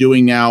all he's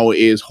doing now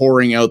is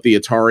whoring out the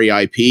Atari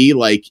IP.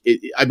 Like,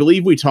 I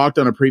believe we talked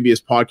on a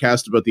previous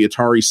podcast about the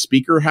Atari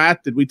speaker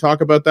hat. Did we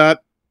talk about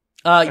that?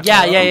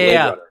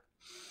 Yeah.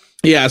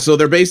 Yeah, so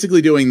they're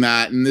basically doing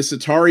that, and this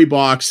Atari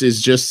box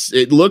is just,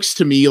 it looks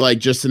to me like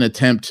just an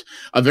attempt,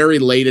 a very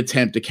late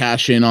attempt to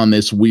cash in on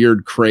this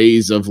weird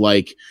craze of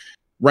like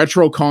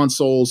retro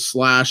consoles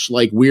 /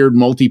 like weird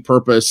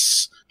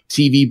multi-purpose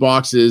TV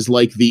boxes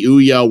like the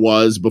Ouya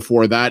was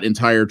before that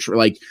entire,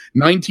 like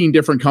 19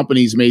 different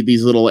companies made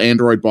these little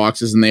Android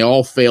boxes and they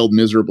all failed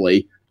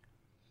miserably.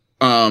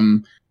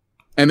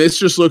 And this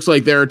just looks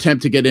like their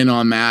attempt to get in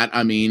on that.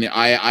 I mean,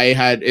 I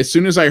had, as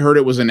soon as I heard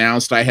it was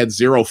announced, I had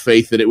zero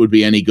faith that it would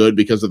be any good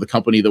because of the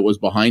company that was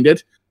behind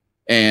it.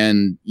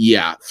 And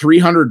yeah,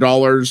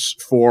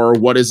 $300 for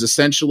what is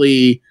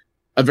essentially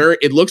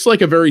it looks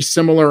like a very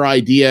similar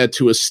idea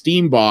to a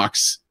Steam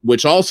box,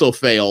 which also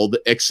failed,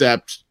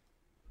 except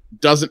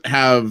doesn't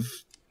have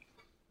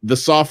the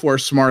software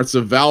smarts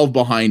of Valve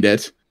behind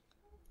it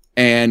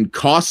and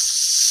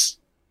costs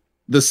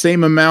the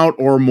same amount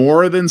or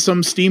more than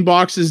some Steam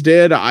boxes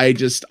did. I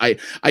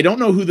don't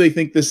know who they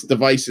think this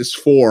device is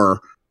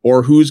for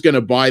or who's going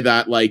to buy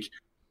that. Like,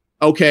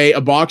 okay,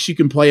 a box you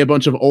can play a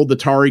bunch of old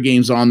Atari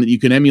games on that you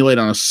can emulate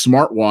on a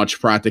smartwatch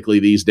practically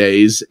these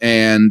days,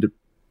 and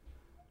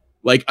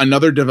like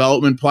another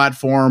development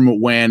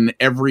platform when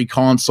every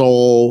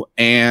console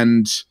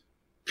and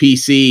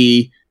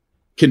PC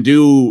can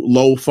do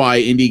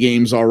lo-fi indie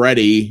games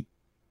already.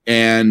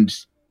 And,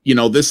 you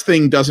know, this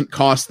thing doesn't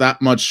cost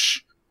that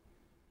much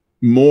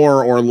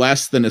more or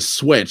less than a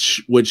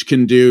Switch, which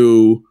can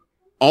do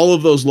all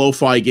of those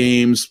lo-fi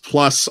games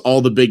plus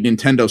all the big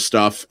Nintendo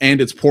stuff,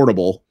 and it's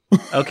portable.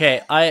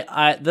 Okay,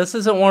 I this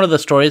isn't one of the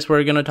stories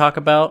we're going to talk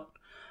about,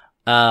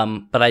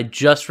 but I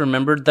just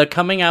remembered they're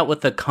coming out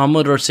with the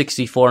Commodore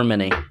 64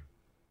 Mini.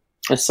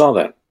 I saw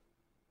that.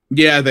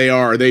 Yeah, they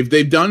are.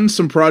 They've done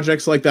some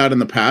projects like that in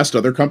the past.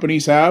 Other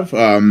companies have.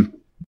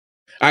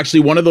 Actually,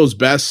 one of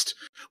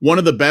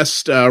the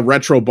best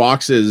retro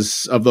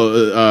boxes of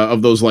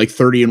those like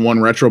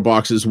 30-in-1 retro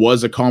boxes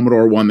was a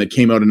Commodore one that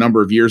came out a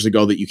number of years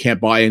ago that you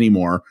can't buy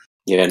anymore.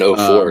 Yeah, in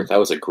 04. That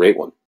was a great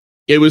one.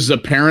 It was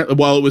it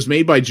was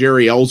made by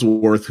Jerry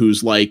Ellsworth,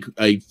 who's like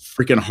a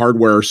freaking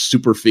hardware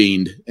super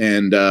fiend.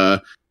 And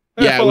it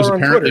was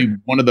apparently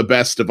one of the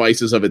best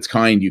devices of its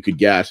kind you could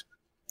get.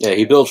 Yeah,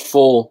 he built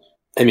full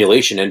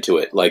emulation into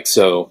it. Like,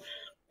 so.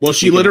 Well,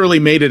 she literally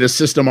made it a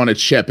system on a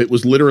chip. It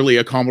was literally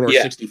a Commodore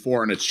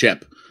 64 on a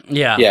chip.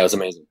 Yeah. Yeah, it was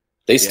amazing.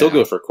 They still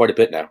go for quite a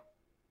bit now.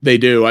 They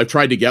do. I've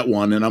tried to get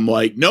one, and I'm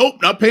like, nope,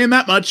 not paying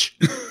that much.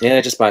 Yeah,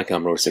 just buy a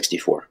Commodore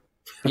 64.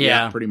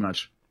 Yeah, pretty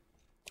much.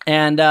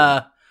 And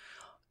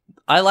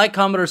I like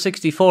Commodore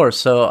 64,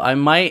 so I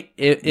might,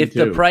 if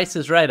the price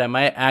is right, I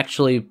might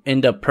actually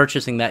end up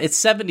purchasing that. It's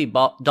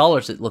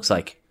 $70, it looks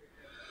like.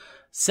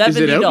 $70. Is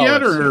it out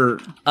yet, or?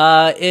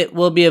 It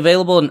will be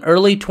available in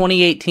early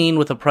 2018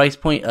 with a price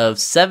point of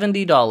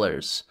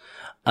 $70.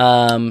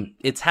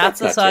 It's half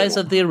the size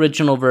of the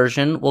original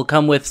version. Will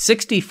come with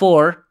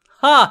 64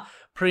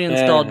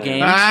 pre-installed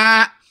games.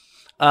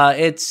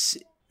 It's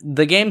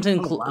the games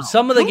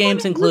some of the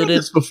games included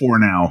this before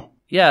now.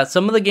 Yeah,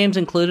 some of the games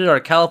included are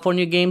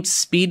California Games,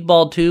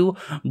 Speedball 2,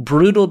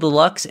 Brutal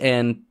Deluxe,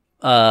 and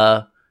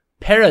Paradroid.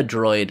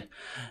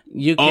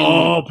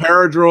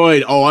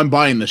 Paradroid. Oh, I'm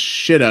buying the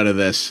shit out of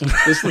this.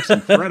 This looks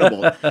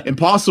incredible.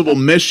 Impossible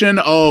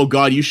Mission. Oh,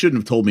 God, you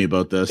shouldn't have told me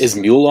about this. Is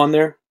Mule on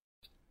there?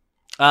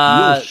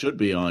 Mule should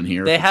be on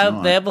here. They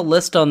have a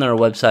list on their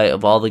website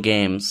of all the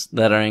games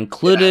that are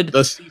included.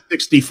 Yeah, the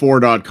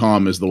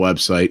C64.com is the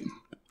website.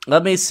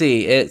 Let me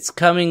see. It's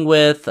coming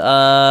with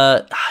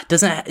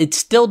it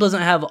still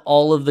doesn't have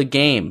all of the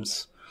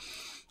games.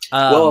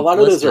 Well, a lot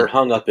of those are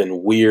hung up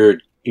in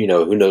weird,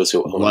 who knows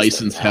who owns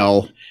license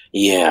hell.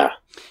 Yeah.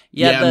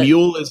 Yeah,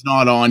 Mule is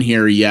not on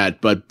here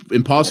yet, but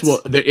Impossible.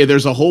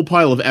 There's a whole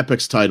pile of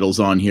Epix titles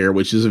on here,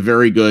 which is a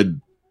very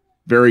good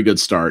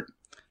start.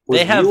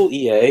 Was Mule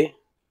EA?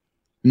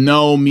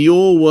 No,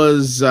 Mule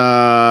was.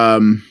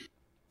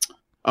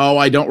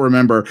 I don't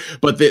remember.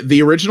 But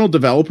the original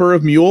developer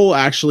of Mule,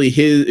 actually,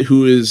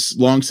 who is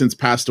long since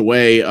passed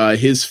away.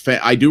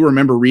 I do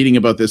remember reading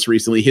about this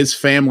recently. His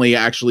family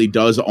actually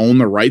does own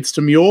the rights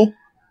to Mule,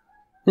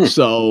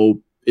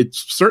 so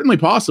it's certainly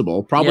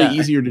possible. Probably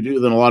easier to do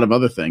than a lot of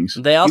other things.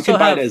 They also you can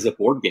buy it as a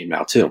board game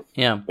now too.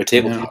 Yeah, a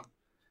tabletop.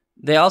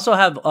 They also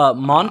have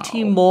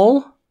Monty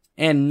Mole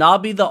and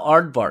Nobby the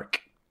Aardvark.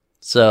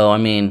 So I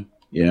mean,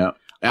 yeah,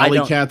 Alley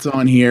Cat's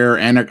on here,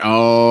 and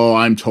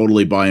I'm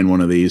totally buying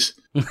one of these.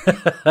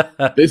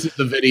 This is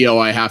the video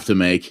I have to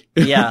make.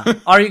 Yeah,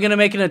 are you going to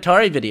make an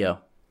Atari video?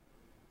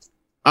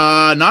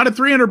 Not at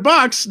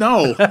 $300.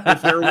 No,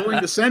 if they're willing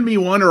to send me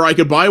one, or I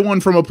could buy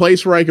one from a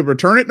place where I could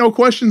return it, no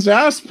questions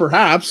asked,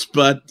 perhaps.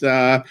 But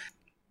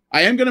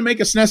I am going to make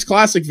a SNES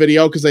Classic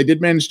video because I did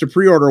manage to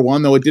pre-order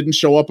one, though it didn't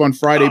show up on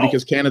Friday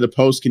because Canada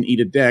Post can eat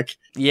a dick.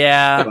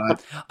 Yeah.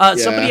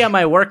 Somebody at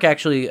my work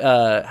actually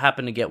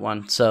happened to get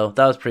one, so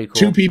that was pretty cool.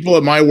 2 people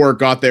at my work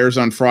got theirs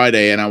on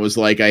Friday, and I was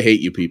like, I hate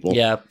you people.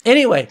 Yeah.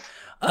 Anyway,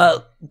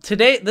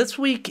 This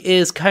week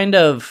is kind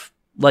of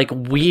like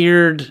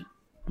weird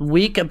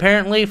week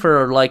apparently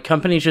for like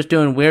companies just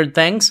doing weird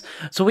things.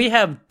 So we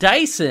have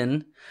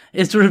Dyson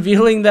is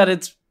revealing that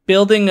it's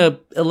building a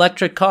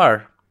electric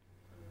car.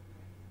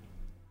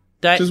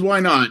 Because why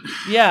not?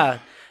 Yeah,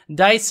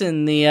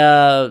 Dyson,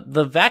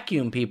 the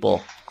vacuum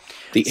people.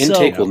 The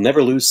intake will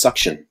never lose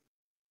suction.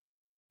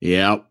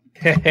 Yep.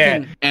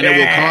 And it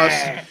will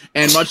cost,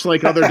 and much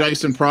like other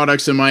Dyson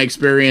products, in my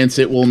experience,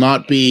 it will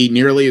not be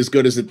nearly as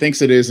good as it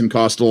thinks it is and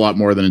cost a lot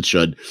more than it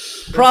should.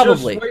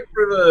 Probably.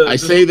 I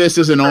say this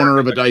as an owner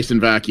of a Dyson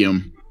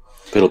vacuum.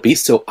 But it'll be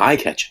so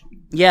eye-catching.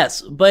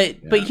 Yes, but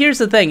here's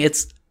the thing.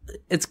 It's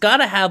got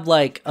to have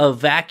like a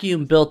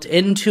vacuum built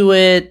into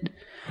it,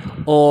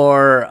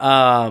 or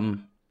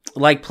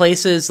like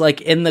places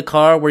like in the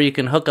car where you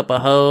can hook up a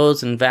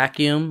hose and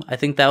vacuum. I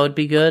think that would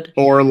be good.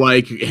 Or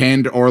like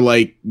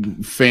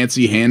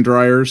fancy hand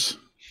dryers.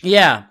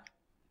 Yeah.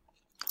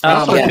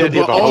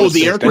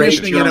 The air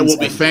conditioning in it will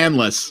be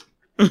fanless.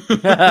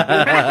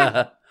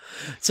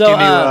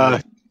 So,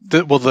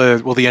 will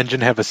the engine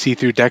have a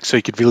see-through deck so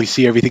you could really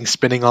see everything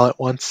spinning all at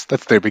once?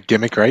 That's their big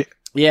gimmick, right?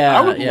 Yeah,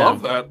 I would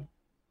love that.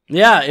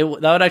 Yeah,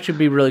 that would actually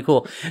be really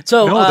cool.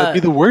 So, no, that'd be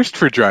the worst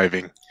for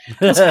driving.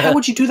 How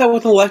would you do that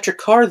with an electric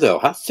car, though?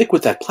 How thick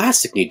would that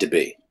plastic need to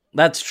be?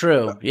 That's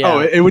true. Yeah. Oh,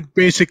 it would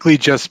basically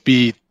just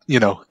be,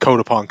 coat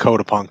upon coat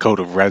upon coat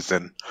of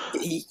resin.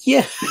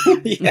 Yeah.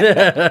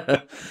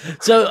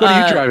 So, what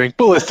are you driving?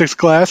 Ballistics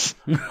class?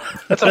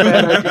 That's a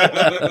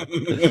bad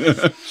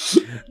idea.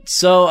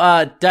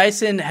 So,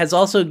 Dyson has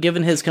also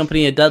given his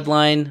company a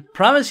deadline,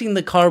 promising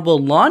the car will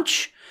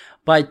launch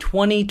by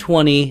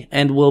 2020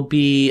 and will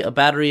be a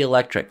battery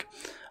electric.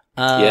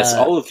 Yes,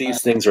 all of these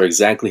things are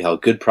exactly how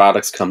good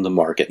products come to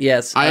market.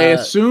 Yes. I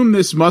assume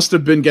this must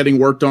have been getting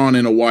worked on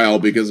in a while,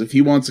 because if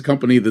he wants a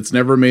company that's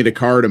never made a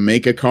car to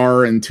make a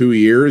car in 2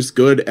 years,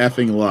 good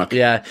effing luck.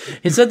 Yeah.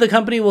 He said the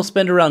company will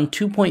spend around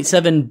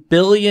 $2.7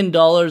 billion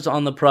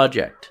on the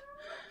project.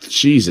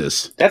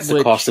 Jesus. That's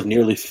the cost of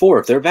nearly 4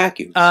 of their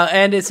vacuums.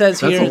 And it says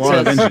That's here... a lot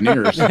of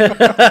engineers.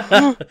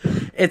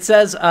 It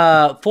says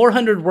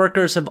 400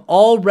 workers have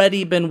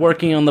already been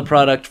working on the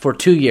product for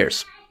 2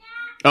 years.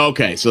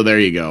 Okay, so there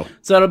you go.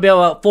 So it'll be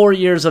about 4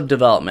 years of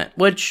development,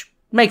 which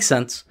makes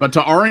sense. But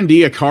to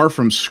R&D a car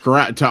from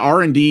scratch, to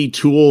R&D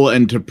tool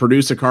and to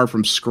produce a car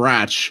from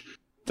scratch,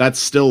 that's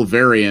still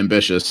very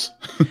ambitious.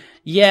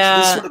 Yeah.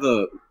 This is sort of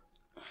a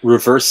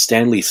reverse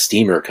Stanley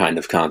Steamer kind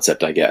of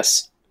concept, I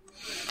guess.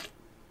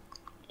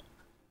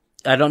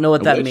 I don't know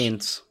what that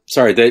means.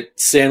 Sorry, the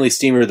Stanley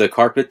Steamer, the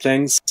carpet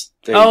things.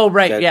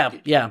 Right,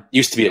 yeah.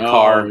 Used to be a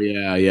car. Oh,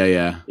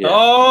 yeah.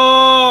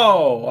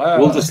 Oh, wow.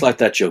 We'll just let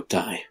that joke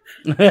die.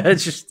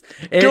 It's just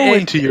Go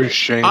into your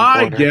shame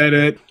I corner. get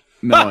it.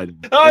 No, I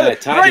didn't. And I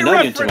tied great an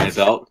onion to my reference.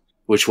 belt,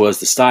 which was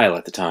the style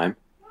at the time.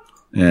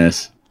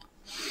 Yes.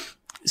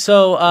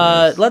 So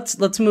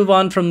let's move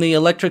on from the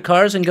electric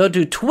cars and go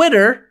to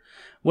Twitter,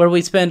 where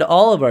we spend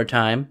all of our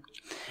time.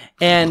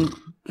 And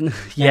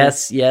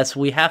yes,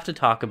 we have to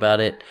talk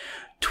about it.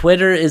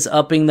 Twitter is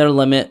upping their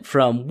limit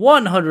from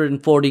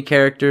 140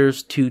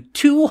 characters to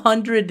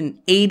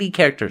 280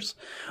 characters,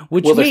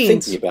 which Well, they're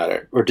means... thinking about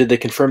it. Or did they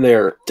confirm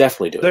they're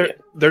definitely doing it?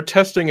 They're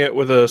testing it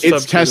with a.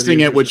 It's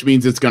testing it, which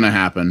means it's going to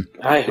happen.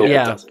 I hope it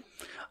Yeah. doesn't.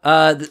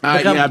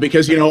 Yeah,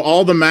 because,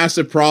 all the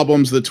massive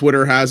problems that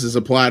Twitter has as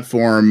a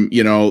platform,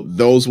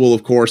 those will,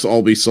 of course,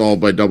 all be solved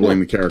by doubling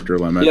the character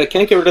limit. Yeah,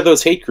 can't get rid of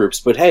those hate groups,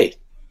 but hey,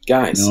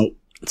 guys. Nope.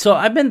 So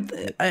I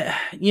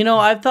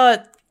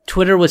thought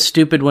Twitter was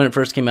stupid when it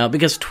first came out,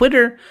 because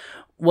Twitter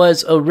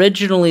was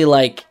originally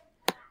like,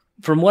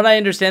 from what I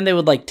understand, they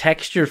would like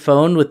text your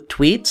phone with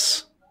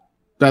tweets.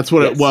 That's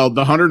what Yes. the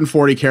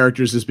 140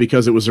 characters is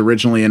because it was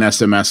originally an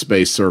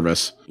SMS-based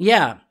service.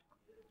 Yeah.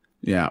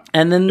 Yeah.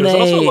 And then It was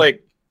also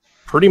like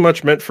pretty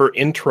much meant for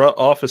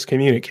intra-office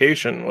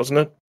communication, wasn't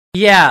it?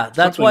 yeah,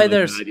 that's Something why like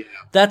there's that, yeah.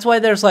 that's why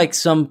there's like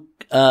some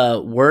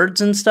words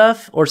and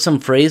stuff, or some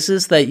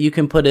phrases that you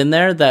can put in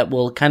there that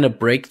will kind of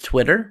break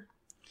Twitter.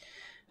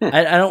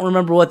 I don't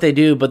remember what they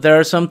do, but there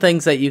are some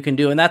things that you can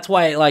do, and that's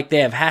why like they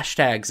have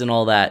hashtags and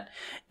all that,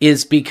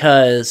 is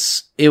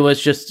because it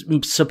was just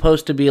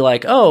supposed to be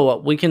like, oh,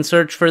 we can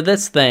search for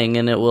this thing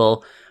and it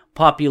will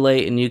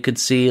populate, and you could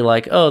see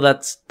like, oh,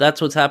 that's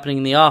what's happening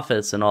in the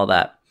office and all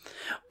that.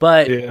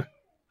 But Yeah.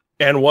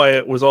 And why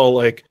it was all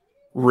like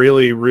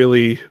really,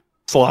 really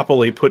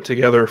sloppily put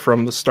together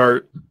from the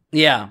start.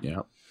 yeah.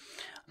 Yeah.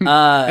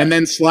 And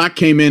then Slack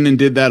came in and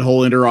did that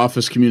whole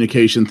inter-office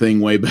communication thing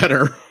way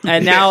better.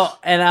 And now,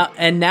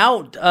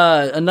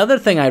 another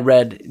thing I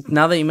read,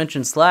 now that you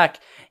mentioned Slack,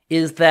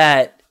 is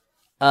that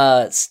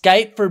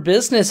Skype for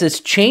Business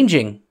is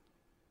changing.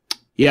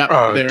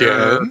 Yeah.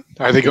 Again?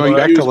 Are they going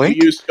back to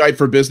Link? I use Skype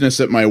for Business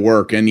at my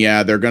work, and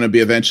yeah, they're going to be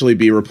eventually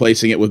be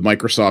replacing it with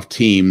Microsoft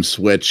Teams,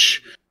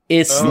 which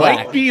Is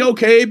Slack. might be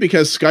okay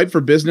because Skype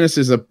for Business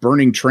is a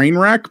burning train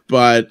wreck,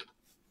 but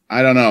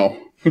I don't know.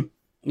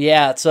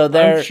 Yeah, so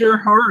they're... I'm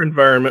sure our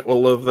environment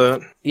will love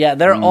that. Yeah,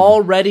 they're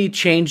already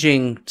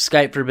changing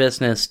Skype for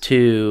Business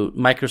to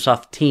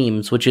Microsoft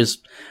Teams, which is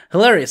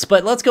hilarious.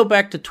 But let's go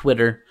back to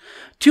Twitter.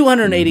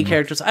 280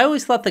 characters. I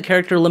always thought the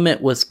character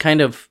limit was kind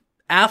of...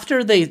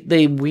 After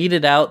they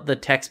weeded out the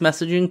text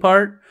messaging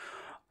part,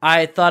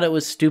 I thought it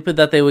was stupid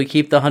that they would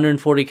keep the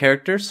 140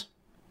 characters.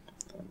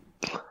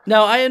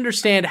 Now, I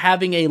understand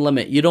having a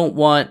limit. You don't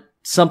want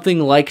something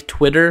like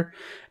Twitter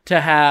to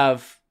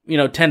have,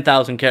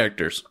 10,000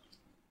 characters.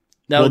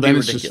 That would be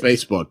ridiculous. It's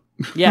just Facebook.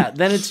 Yeah,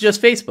 then it's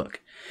just Facebook.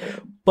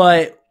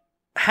 But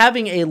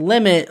having a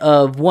limit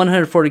of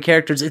 140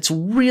 characters, it's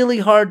really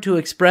hard to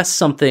express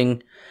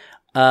something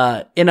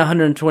in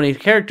 120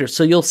 characters.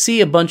 So you'll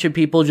see a bunch of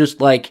people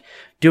just like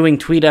doing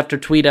tweet after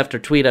tweet after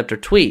tweet after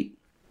tweet.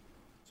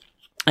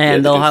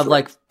 And they'll have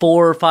like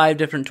 4 or 5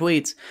 different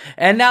tweets.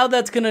 And now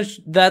that's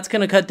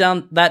gonna cut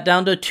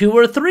down to 2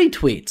 or 3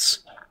 tweets.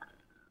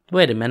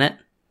 Wait a minute.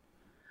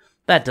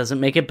 That doesn't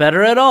make it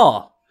better at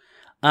all.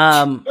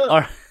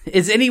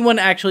 Is anyone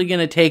actually going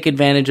to take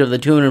advantage of the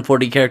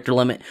 240 character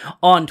limit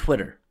on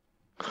Twitter?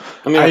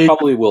 I mean, I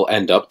probably will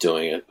end up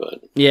doing it,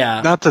 but...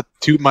 Yeah. Not to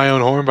toot my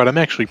own horn, but I'm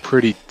actually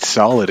pretty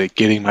solid at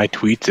getting my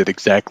tweets at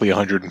exactly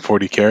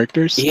 140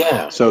 characters.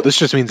 Yeah. So this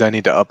just means I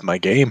need to up my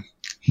game.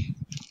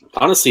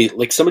 Honestly,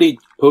 like somebody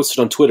posted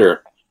on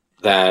Twitter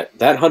that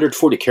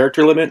 140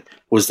 character limit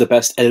was the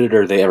best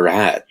editor they ever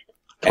had.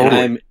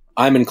 Totally. And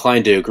I'm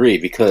inclined to agree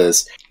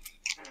because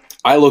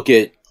I'll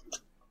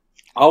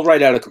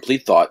write out a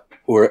complete thought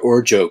or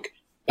a joke,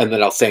 and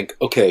then I'll think,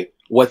 okay,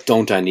 what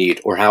don't I need?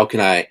 Or how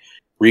can I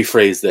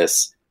rephrase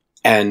this?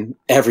 And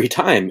every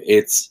time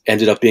it's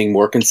ended up being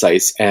more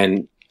concise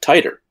and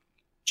tighter,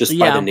 just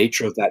by the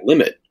nature of that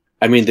limit.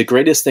 I mean, the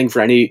greatest thing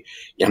for I'm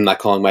not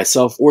calling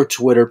myself or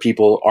Twitter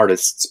people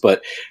artists,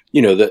 but,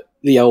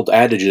 the old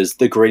adage is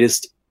the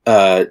greatest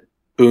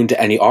boon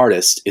to any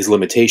artist is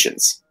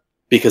limitations,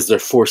 because they're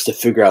forced to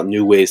figure out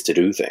new ways to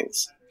do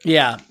things.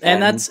 Yeah,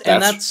 and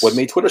that's what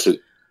made Twitter so.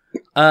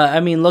 I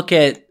mean, look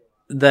at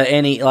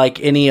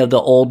any of the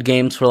old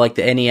games for like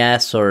the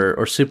NES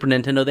or Super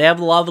Nintendo. They have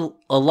a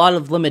lot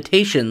of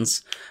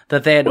limitations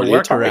that they had to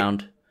work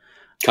around.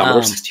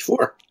 Commodore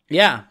 64.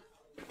 Yeah.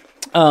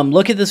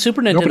 Look at the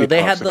Super Nintendo.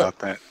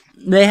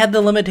 They had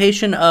the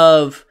limitation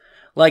of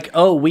like,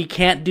 oh, we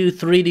can't do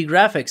 3D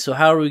graphics, so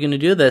how are we going to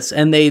do this?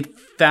 And they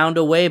found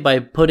a way by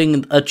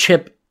putting a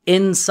chip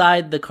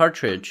inside the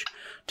cartridge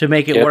to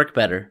make it work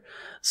better.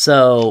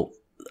 So,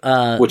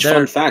 which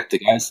fun fact, the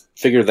guys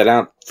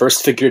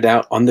first figured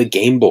out on the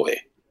Game Boy.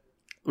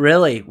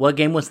 Really? What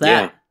game was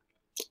that?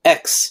 Yeah.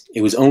 X.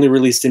 It was only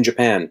released in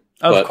Japan,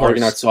 but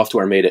Argonaut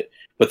Software made it.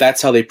 But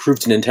that's how they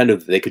proved to Nintendo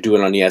that they could do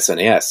it on the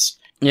SNES.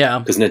 Yeah.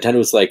 Because Nintendo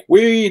was like,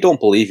 we don't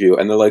believe you.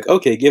 And they're like,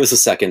 okay, give us a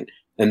second.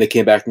 And they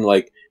came back and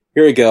like,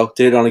 here we go,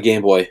 did it on a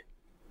Game Boy.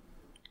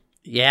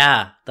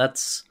 Yeah,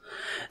 that's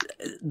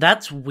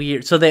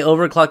weird. So they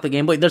overclocked the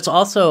Game Boy. There's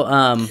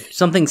also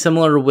something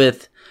similar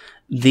with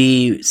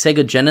the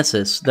Sega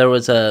Genesis. There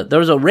was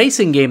a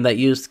racing game that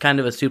used kind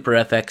of a Super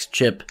FX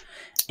chip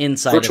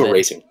inside Virtual of it.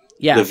 Racing.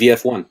 Yeah. The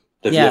VF1.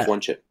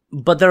 VF1 chip.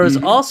 But there was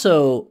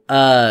also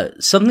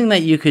something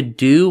that you could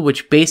do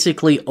which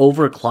basically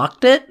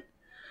overclocked it.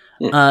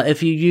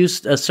 If you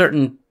used a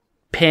certain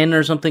pin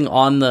or something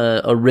on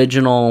the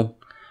original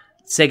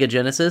Sega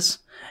Genesis,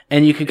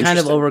 and you could kind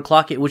of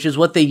overclock it, which is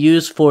what they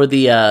use for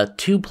the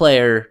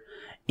 2-player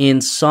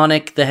in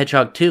Sonic the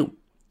Hedgehog 2.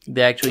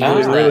 They actually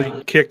use that.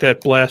 Really kick that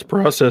blast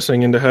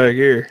processing into high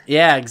gear.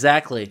 Yeah,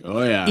 exactly.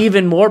 Oh, yeah.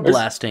 Even more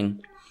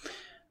blasting.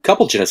 A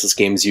couple Genesis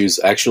games use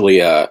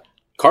actually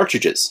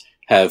cartridges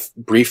have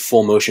brief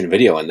full motion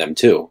video in them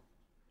too.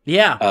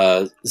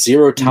 Yeah.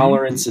 Zero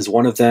Tolerance is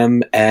one of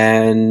them,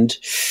 and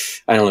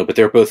I don't know, but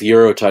they're both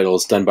Euro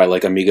titles done by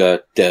like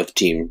Amiga dev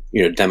team,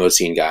 demo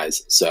scene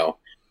guys. So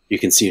you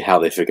can see how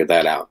they figured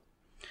that out.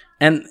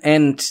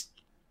 And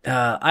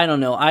I don't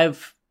know.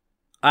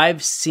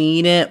 I've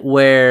seen it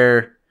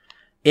where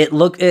it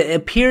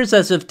appears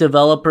as if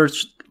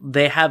developers,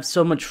 they have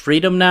so much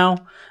freedom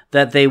now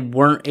that they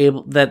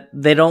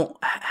don't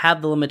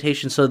have the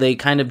limitation, so they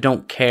kind of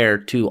don't care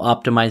to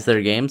optimize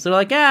their games. They're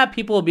like,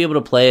 people will be able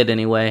to play it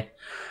anyway.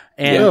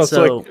 And it's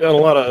like a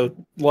lot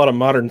of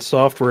modern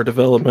software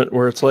development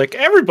where it's like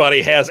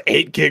everybody has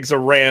 8 gigs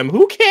of RAM.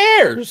 Who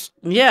cares?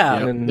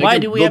 Yeah. Why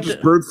do we have to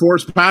brute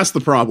force past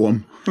the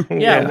problem?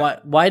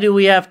 Why do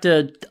we have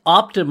to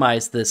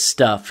optimize this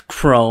stuff,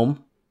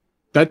 Chrome?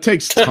 That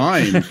takes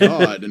time,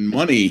 God, and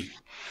money.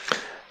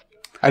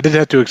 I did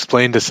have to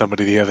explain to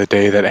somebody the other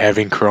day that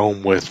having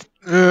Chrome with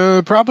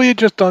probably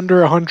just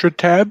under 100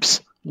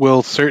 tabs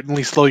will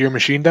certainly slow your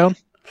machine down.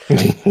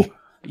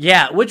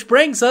 Yeah, which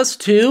brings us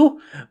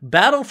to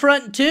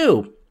Battlefront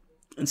 2.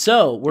 And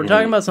so, we're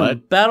talking about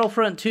some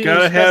Battlefront 2.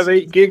 Gotta have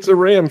 8 gigs of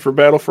RAM for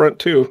Battlefront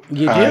 2.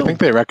 You do? I think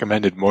they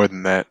recommended more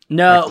than that.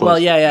 No, well,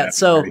 yeah.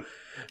 So,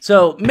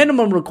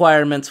 minimum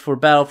requirements for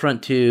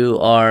Battlefront 2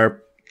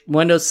 are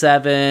Windows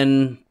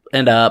 7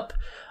 and up,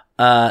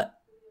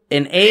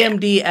 an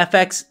AMD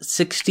FX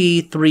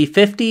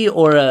 6350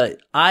 or a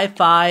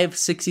i5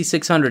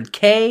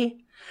 6600K,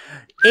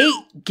 8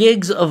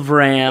 gigs of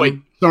RAM. Wait,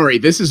 sorry,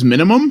 this is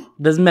minimum?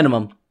 This is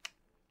minimum.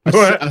 A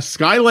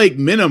Skylake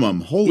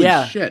minimum. Holy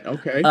shit.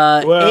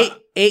 Okay.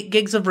 Eight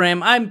gigs of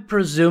RAM. I'm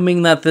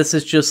presuming that this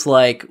is just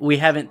like we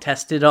haven't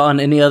tested on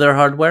any other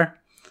hardware.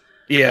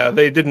 Yeah,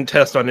 they didn't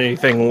test on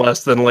anything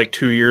less than like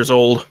 2 years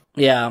old.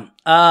 Yeah.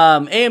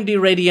 AMD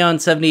Radeon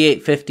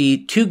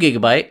 7850, 2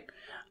 gigabyte.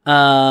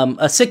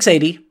 A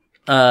 680,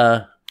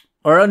 a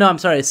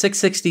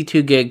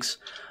 662 gigs,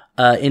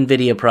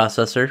 NVIDIA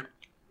processor.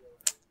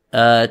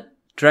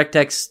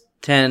 DirectX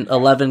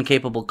 1011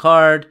 capable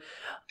card.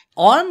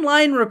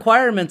 Online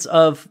requirements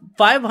of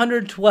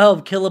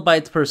 512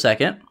 kilobytes per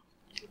second.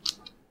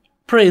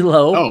 Pretty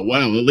low. Oh,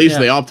 well, at least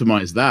they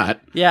optimized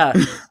that. Yeah.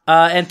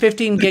 And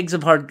 15 gigs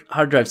of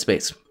hard drive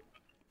space.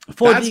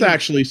 That's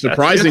actually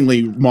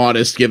surprisingly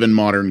modest given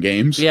modern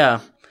games. Yeah.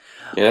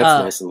 Yeah,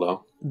 that's nice and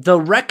low.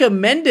 The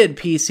recommended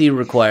PC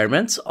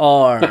requirements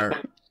are...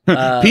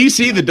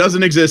 PC that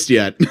doesn't exist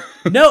yet.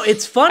 No,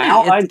 it's funny.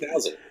 HAL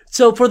 9000.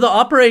 So for the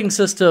operating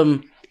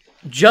system,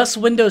 just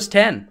Windows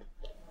 10.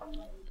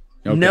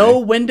 Okay. No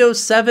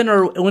Windows 7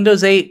 or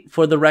Windows 8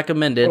 for the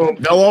recommended. Well,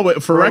 They'll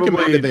always, for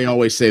recommended, they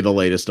always say the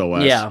latest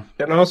OS. Yeah.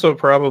 And also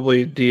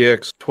probably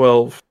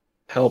DX12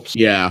 helps.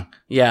 Yeah.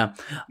 Yeah.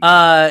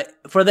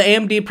 For the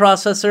AMD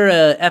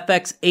processor,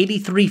 FX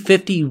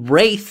 8350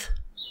 Wraith.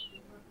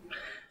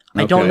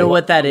 I don't know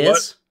what that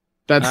is.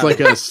 That's like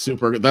a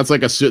super. That's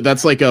like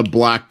a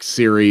Black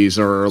Series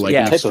or like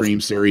an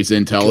Extreme Series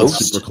Intel.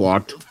 It's super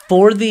clocked.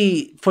 For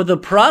the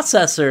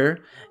processor,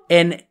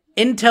 an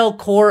Intel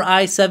Core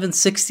i7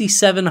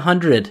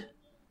 6700.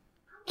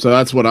 So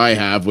that's what I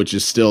have, which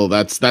is still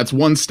that's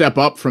one step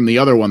up from the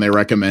other one they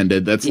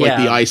recommended. That's like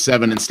the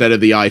i7 instead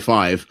of the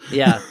i5.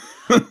 Yeah.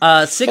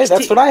 16, hey,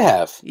 that's what I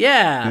have.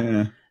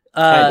 Yeah.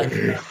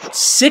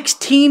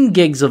 16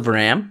 gigs of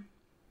RAM.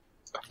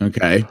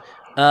 Okay.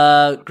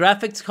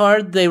 Graphics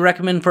card they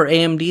recommend for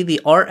AMD the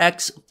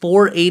RX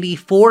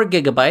 484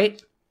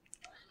 gigabyte.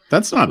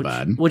 That's not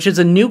bad. Which is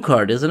a new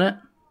card, isn't it?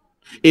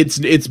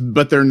 It's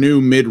but their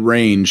new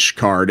mid-range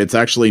card. It's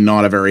actually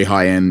not a very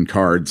high-end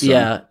card. So.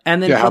 Yeah,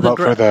 and then how about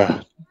for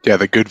the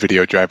good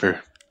video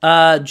driver?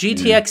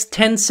 GTX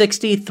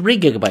 1060 3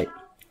 gigabyte.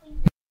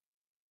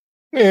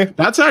 Yeah.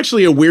 That's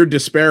actually a weird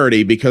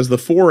disparity because the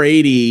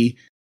 480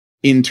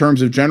 in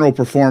terms of general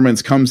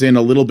performance comes in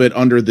a little bit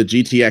under the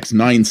GTX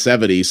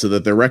 970, so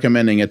that they're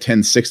recommending a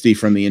 1060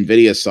 from the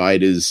NVIDIA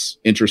side is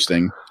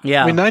interesting.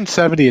 Yeah. I mean,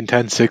 970 and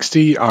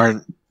 1060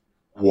 aren't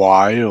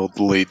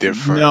wildly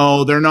different.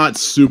 No, they're not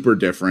super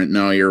different.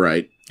 No, you're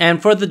right.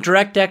 And for the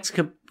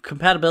DirectX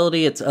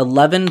compatibility, it's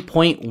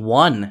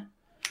 11.1.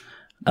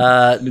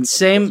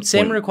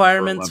 Same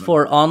requirements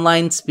for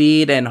online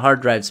speed and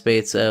hard drive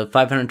space,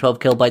 512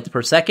 kilobytes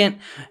per second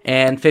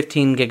and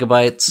 15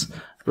 gigabytes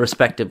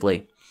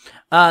respectively.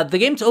 The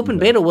game's open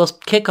beta will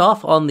kick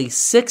off on the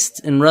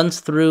 6th and runs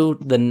through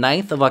the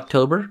 9th of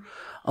October.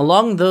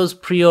 Although those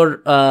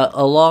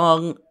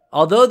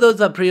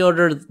that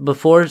pre-ordered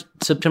before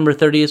September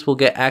 30th will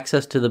get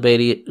access to the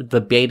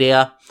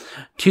beta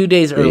 2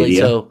 days early.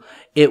 So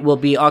it will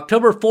be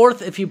October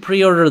 4th if you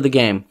pre-order the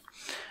game.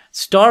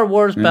 Star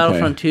Wars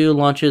Battlefront 2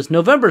 launches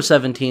November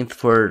 17th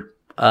for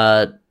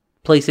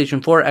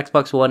PlayStation 4,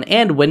 Xbox One,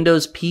 and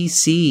Windows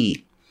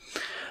PC.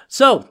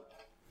 So,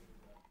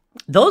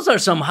 those are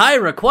some high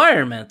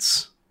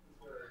requirements.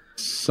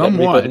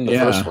 Somewhat, the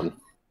first one.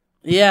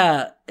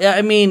 Yeah,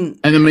 I mean...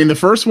 And I mean, the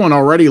first one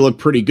already looked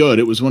pretty good.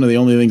 It was one of the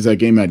only things that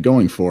game had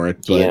going for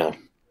it. But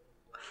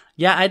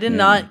Yeah, I did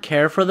not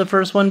care for the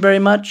first one very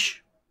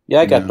much.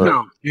 Yeah, I got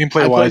burnt.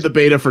 I played the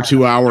beta for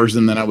 2 hours,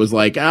 and then I was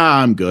like,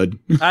 I'm good.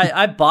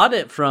 I bought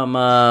it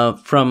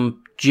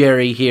from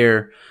Jerry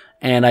here,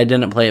 and I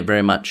didn't play it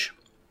very much.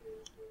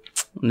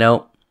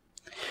 No.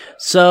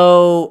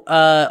 So,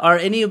 are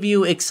any of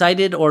you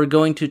excited or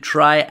going to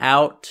try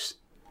out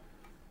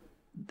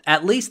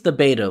at least the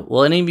beta?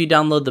 Will any of you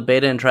download the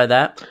beta and try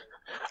that?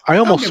 I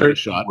almost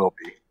certainly will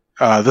be.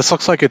 This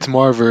looks like it's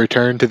more of a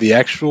return to the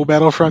actual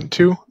Battlefront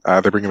 2.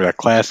 They're bringing back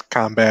class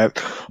combat,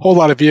 whole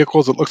lot of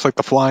vehicles. It looks like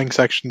the flying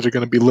sections are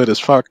going to be lit as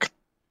fuck.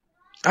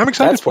 I'm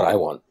excited. That's what I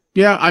want.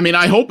 Yeah, I mean,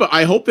 I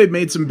hope they've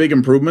made some big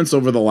improvements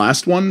over the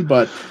last one,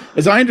 but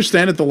as I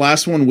understand it, the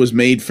last one was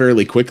made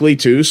fairly quickly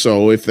too.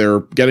 So if they're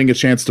getting a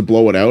chance to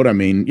blow it out, I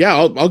mean, yeah,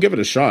 I'll give it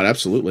a shot.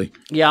 Absolutely.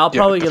 Yeah, I'll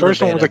probably give it a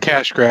first one was a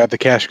cash grab. The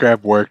cash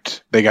grab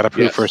worked. They got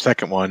approved for a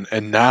second one,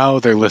 and now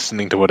they're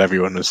listening to what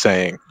everyone was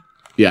saying.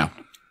 Yeah,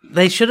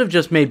 they should have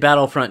just made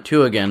Battlefront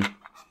 2 again,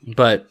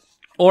 but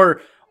or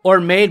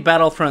made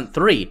Battlefront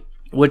 3.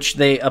 Which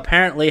they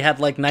apparently had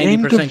like 90%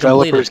 Game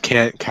developers completed.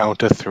 can't count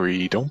to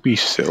 3. Don't be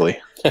silly.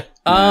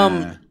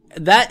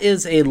 That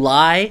is a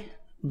lie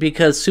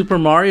because Super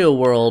Mario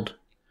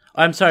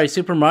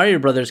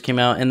Brothers came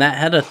out and that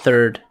had a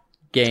third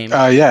game.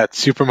 Yeah, it's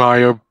Super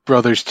Mario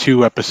Brothers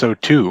 2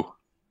 Episode 2.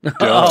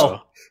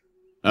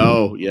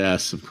 Oh,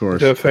 yes, of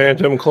course. The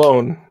Phantom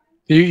Clone.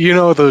 You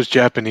know those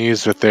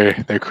Japanese with their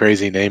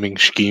crazy naming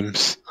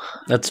schemes.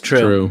 That's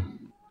true.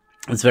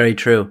 It's very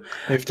true.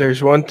 If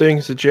there's one thing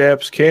the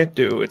Japs can't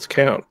do, it's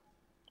count.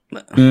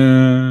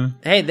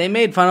 Hey, they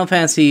made Final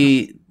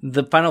Fantasy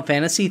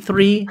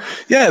 3.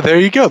 Yeah, there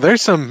you go.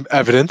 There's some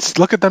evidence.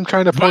 Look at them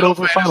trying to put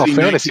over Final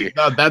Fantasy.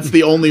 That's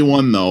the only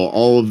one, though.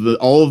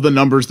 All of the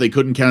numbers they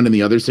couldn't count in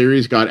the other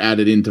series got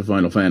added into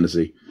Final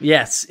Fantasy.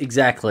 Yes,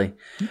 exactly.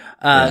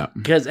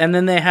 And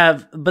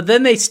then but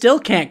then they still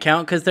can't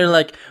count because they're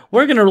like,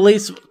 we're going to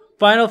release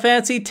Final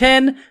Fantasy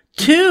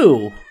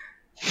X-2.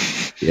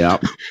 Yeah.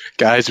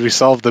 Guys, we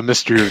solved the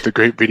mystery of the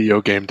great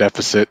video game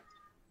deficit.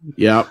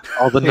 Yeah.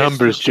 All the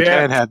numbers,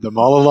 Japan had them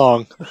all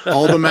along.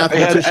 All the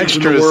mathematicians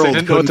in the world they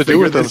didn't know what to do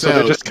with them, so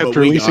they just kept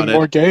releasing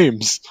more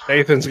games.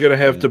 Nathan's going to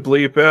have to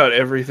bleep out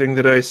everything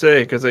that I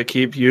say because I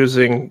keep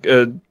using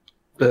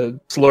a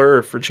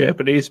slur for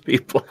Japanese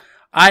people.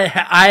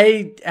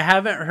 I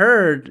haven't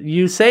heard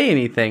you say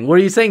anything. Were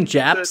you saying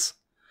Japs?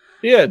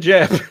 Yeah,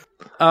 Jap.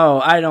 Oh,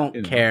 I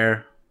don't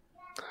care.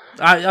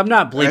 I'm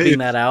not bleeping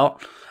that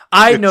out.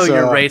 I know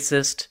you're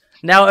racist.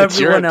 Now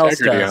everyone else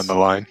does. On the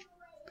line.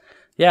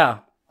 Yeah.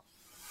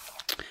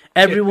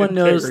 Everyone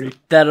knows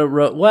that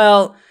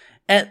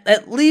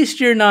at least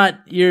you're not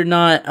using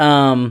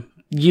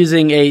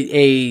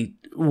a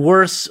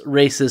worse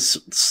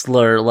racist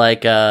slur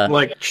like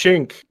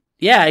chink.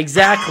 Yeah,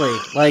 exactly.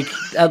 Like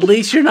at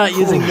least you're not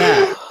using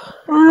that.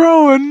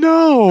 Rowan,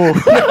 no.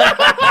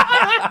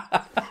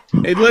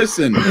 Hey,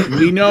 listen,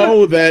 we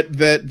know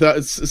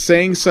that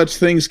saying such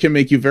things can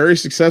make you very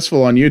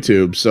successful on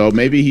YouTube, so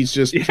maybe he's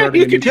just he's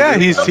following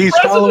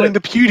the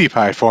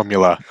PewDiePie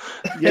formula.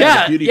 The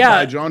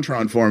PewDiePie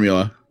JonTron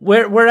formula.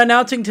 We're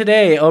announcing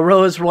today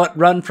Oroa's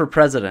run for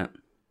president.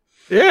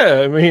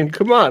 Yeah, I mean,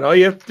 come on. All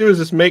you have to do is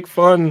just make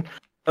fun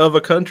of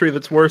a country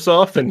that's worse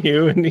off than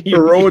you, and you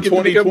Oroa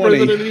can become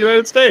president of the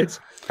United States.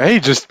 Hey,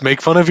 just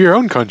make fun of your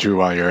own country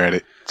while you're at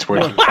it. It's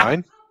working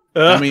fine.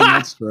 I mean,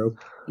 that's true.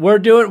 We're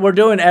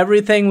doing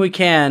everything we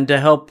can to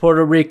help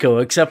Puerto Rico,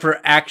 except for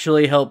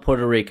actually help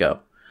Puerto Rico.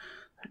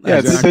 Yeah,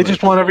 exactly. They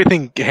just want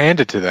everything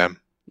handed to them.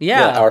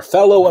 Yeah, our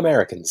fellow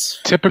Americans.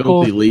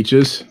 Typical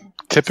leeches.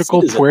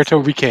 Typical Puerto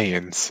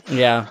Ricans.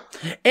 Yeah.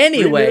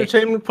 Anyway,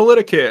 entertainment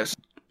politicast.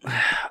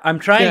 I'm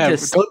trying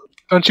to.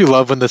 Don't you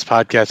love when this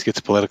podcast gets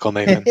political,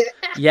 Nathan?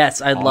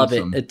 Yes, I love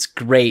it. It's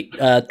great.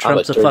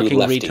 Trump's a fucking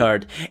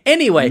retard.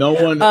 Anyway,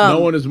 no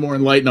one is more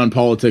enlightened on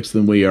politics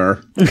than we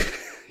are.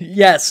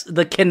 Yes,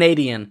 the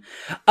Canadian.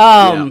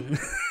 I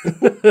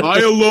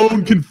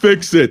alone can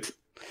fix it.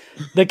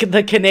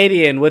 The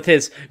Canadian with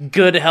his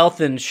good health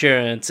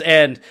insurance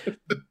and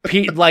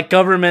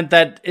government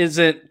that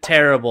isn't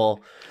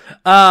terrible.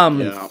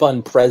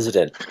 Fun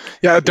president.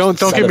 Yeah, don't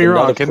get me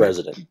wrong.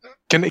 President.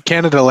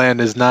 Canada Land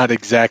is not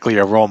exactly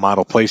a role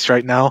model place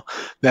right now.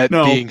 That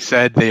being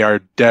said, they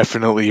are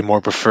definitely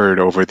more preferred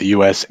over the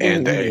U.S.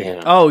 and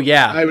A. Oh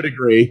yeah, I would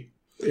agree.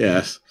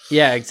 Yes.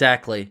 Yeah,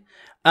 exactly.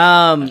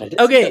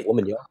 Okay.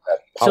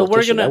 So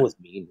we're gonna. That was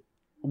mean.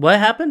 What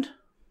happened?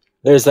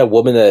 There's that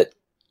woman that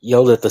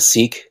yelled at the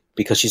Sikh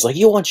because she's like,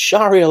 "You want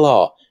Sharia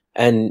law?"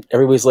 And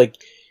everybody's like,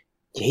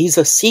 "He's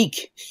a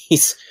Sikh.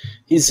 He's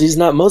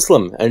not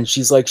Muslim." And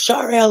she's like,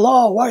 "Sharia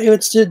law? Why are you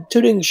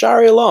instituting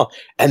Sharia law?"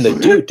 And the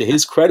dude, to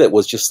his credit,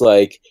 was just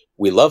like,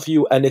 "We love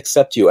you and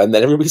accept you." And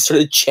then everybody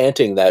started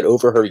chanting that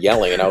over her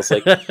yelling. And I was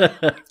like,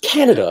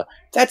 Canada,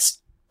 that's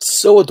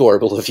so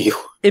adorable of you.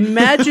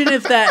 Imagine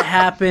if that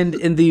happened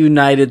in the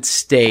United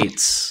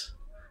States.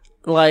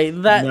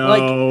 Like that. No.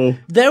 Like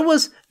there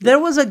was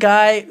a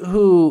guy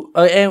who,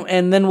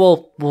 and then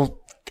we'll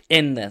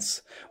end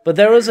this. But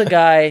there was a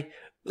guy,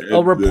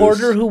 a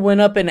reporter who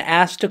went up and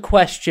asked a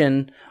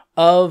question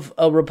of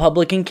a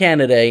Republican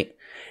candidate,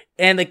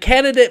 and the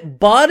candidate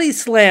body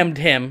slammed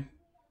him.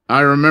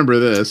 I remember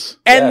this.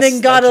 And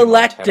then got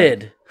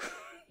elected.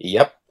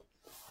 Yep.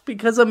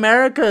 Because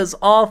America is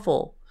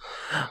awful.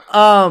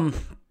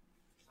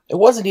 It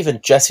wasn't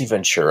even Jesse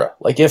Ventura.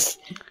 Like, if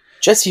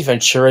Jesse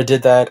Ventura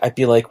did that, I'd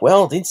be like,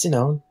 well, it's,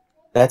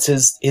 that's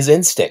his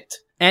instinct.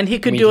 And he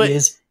could do it.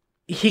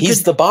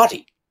 He's the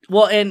body.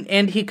 Well,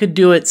 and he could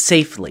do it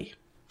safely.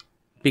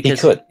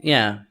 Because, he could.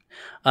 Yeah.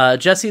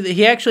 Jesse,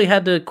 he actually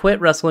had to quit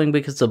wrestling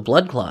because of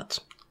blood clots.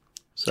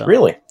 So,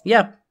 really?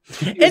 Yeah.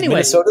 Anyway.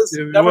 Minnesota's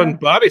governor?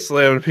 Body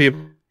slamming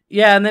people.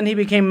 Yeah, and then he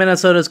became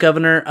Minnesota's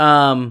governor.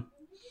 And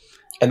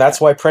that's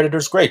why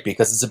Predator's great,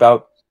 because it's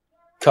about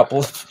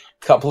couple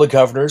of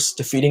governors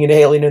defeating an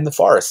alien in the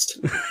forest.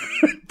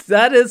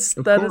 That is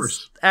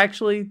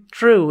actually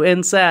true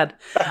and sad.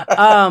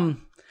 I've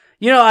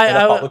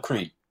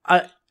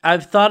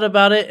thought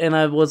about it, and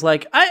I was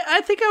like,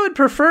 I think I would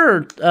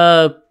prefer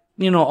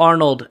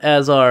Arnold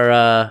as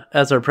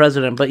our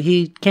president, but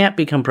he can't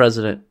become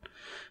president.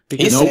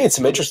 He's saying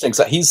some interesting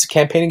stuff. He's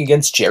campaigning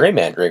against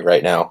gerrymandering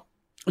right now.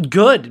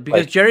 Good,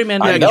 because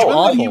gerrymandering is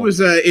awful. He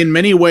was in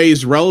many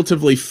ways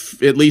relatively,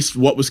 at least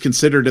what was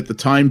considered at the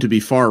time to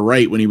be far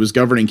right when he was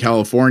governing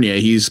California.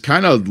 He's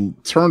kind of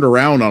turned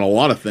around on a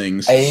lot of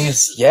things.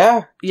 He's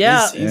a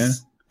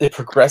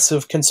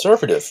progressive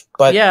conservative.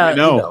 But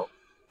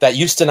That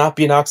used to not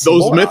be an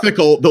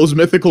oxymoron. Those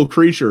mythical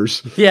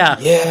creatures. Yeah.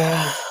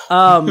 Yeah.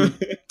 I'll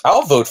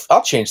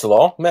change the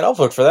law. Man, I'll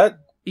vote for that.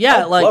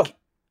 Yeah, like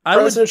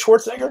President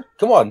Schwarzenegger?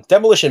 Come on.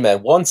 Demolition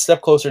Man, one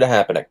step closer to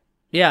happening.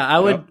 Yeah, I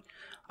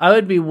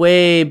would be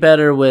way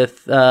better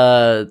with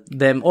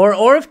them.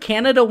 Or if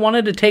Canada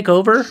wanted to take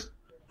over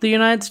the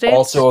United States.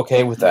 Also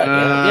okay with that,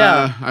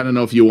 yeah. I don't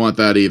know if you want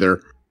that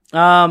either.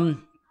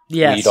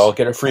 Yes. We'd all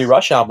get a free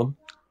Rush album.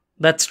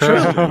 That's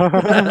true.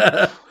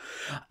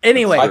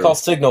 Anyway. I call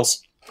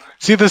signals.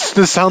 See, this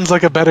sounds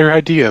like a better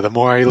idea the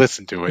more I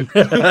listen to it.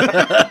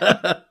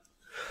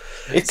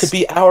 It could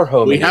be our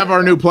home. We have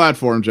our new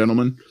platform,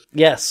 gentlemen.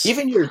 Yes.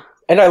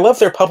 And I love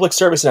their public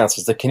service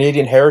announcements, the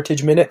Canadian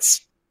Heritage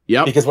Minutes.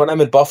 Yep. Because when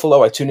I'm in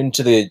Buffalo, I tune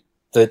into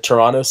the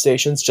Toronto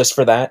stations just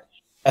for that.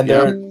 And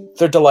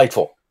they're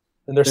delightful.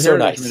 And they're so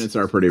nice. Minutes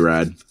are pretty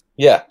rad.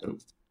 Yeah.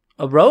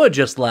 Aroa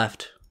just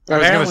left. I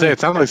was going to say, it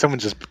sounded like someone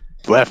just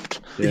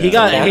left. Yeah. He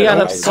got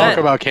upset. Talk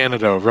about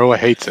Canada. Roa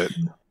hates it.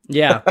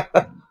 Yeah.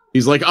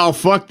 He's like, oh,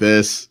 fuck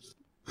this.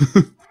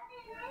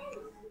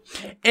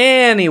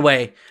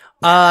 Anyway,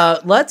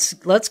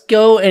 let's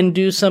go and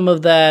do some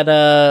of that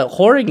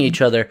whoring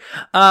each other.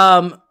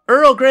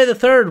 Earl Grey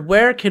III,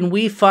 where can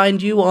we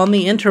find you on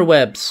the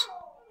interwebs?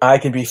 I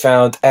can be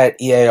found at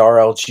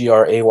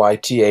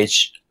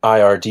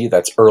EARLGRAYTHIRD.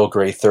 That's Earl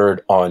Grey III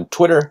on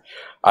Twitter.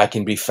 I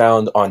can be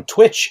found on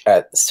Twitch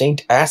at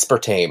Saint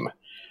Aspartame.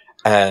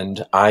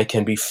 And I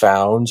can be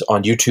found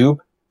on YouTube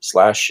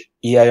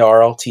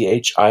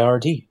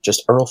 /EARLTHIRD.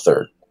 Just Earl III.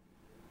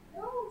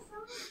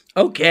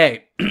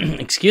 Okay.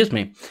 Excuse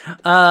me.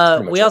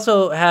 We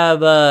also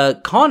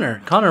have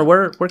Connor. Connor,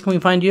 where can we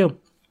find you?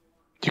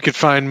 You can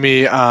find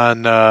me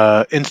on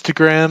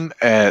Instagram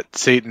at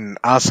Satan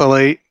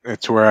Oscillate.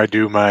 It's where I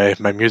do my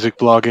music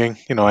blogging.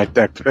 You know, I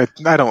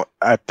don't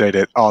update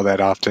it all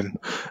that often.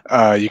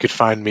 You could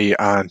find me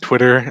on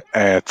Twitter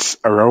at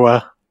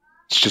Aroa.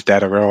 It's just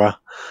at Aroa.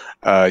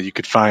 You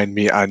could find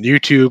me on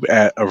YouTube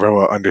at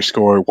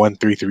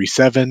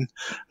Aroa_1337.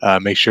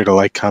 Make sure to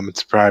like, comment,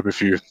 subscribe if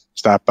you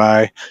stop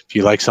by. If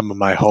you like some of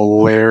my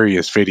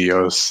hilarious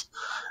videos.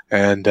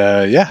 And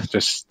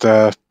just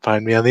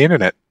find me on the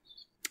internet.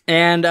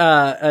 And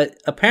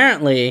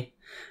apparently,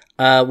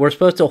 we're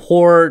supposed to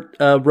whore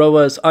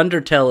Roa's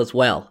Undertale as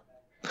well.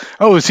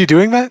 Oh, is he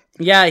doing that?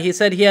 Yeah, he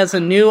said he has a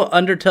new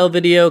Undertale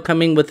video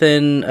coming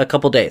within a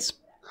couple days.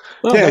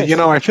 Oh, yeah, nice. you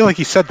know, I feel like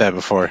he said that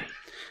before.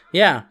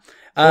 Yeah.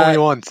 Only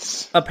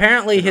once.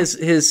 Apparently,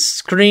 his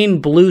screen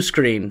blue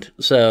screened.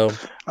 So.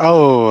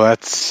 Oh,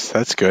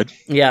 that's good.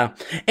 Yeah.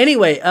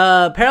 Anyway,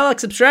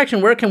 Parallax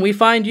Abstraction, where can we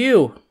find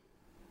you?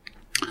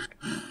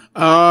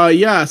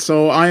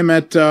 So I'm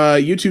at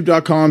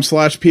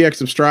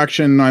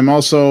youtube.com/pxabstraction. I'm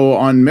also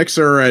on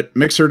Mixer at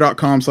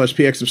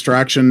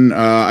mixer.com/pxabstraction.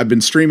 I've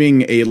been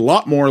streaming a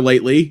lot more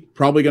lately.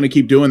 Probably going to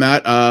keep doing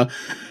that.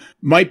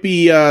 Might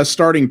be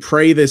starting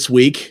Prey this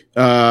week,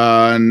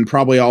 and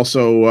probably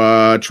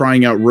also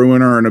trying out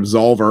Ruiner and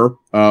Absolver,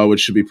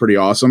 which should be pretty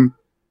awesome.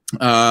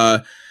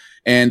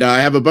 And I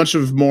have a bunch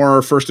of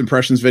more first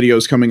impressions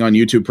videos coming on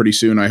YouTube pretty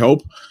soon, I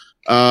hope.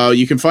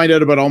 You can find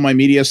out about all my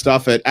media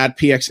stuff at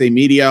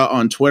 @PXAmedia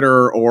on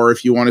Twitter, or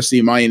if you want to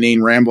see my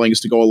inane ramblings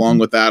to go along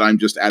with that, I'm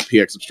just at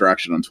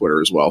PXAbstraction on Twitter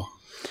as well.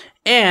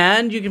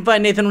 And you can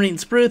find Nathan Reetin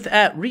Spruth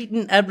at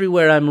Reetin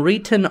everywhere. I'm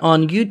Reetin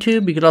on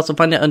YouTube. You can also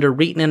find it under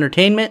Reetin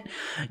Entertainment.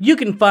 You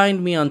can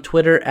find me on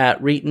Twitter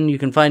at Reetin. You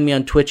can find me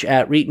on Twitch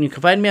at Reetin. You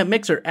can find me at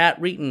Mixer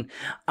at Reetin.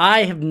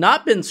 I have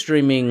not been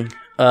streaming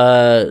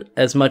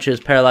as much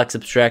as Parallax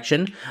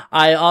Abstraction.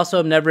 I also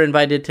am never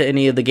invited to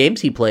any of the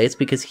games he plays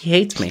because he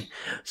hates me.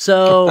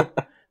 So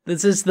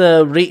this is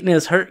the Reetin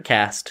is Hurt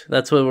cast.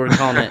 That's what we're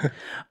calling it.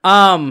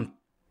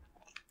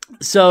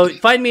 So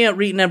find me at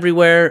Reetin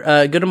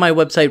everywhere. Go to my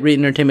website,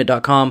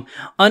 reetinentertainment.com.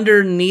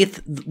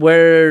 Underneath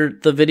where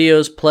the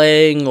video's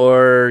playing,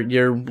 or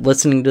you're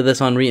listening to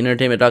this on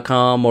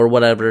reetinentertainment.com or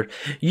whatever,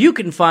 you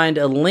can find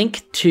a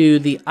link to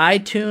the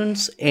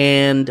iTunes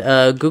and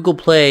Google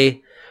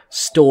Play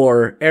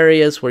store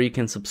areas where you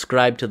can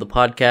subscribe to the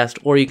podcast,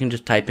 or you can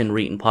just type in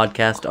Reetin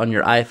Podcast on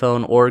your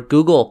iPhone or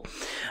Google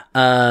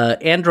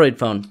Android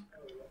phone.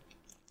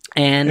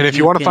 And if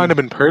you want to find them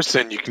in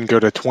person, you can go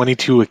to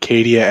 22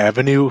 Acadia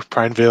Avenue,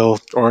 Prineville,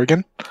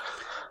 Oregon.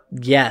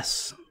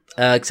 Yes,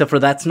 except for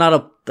that's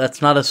not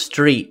a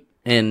street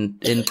in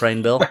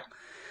Prineville.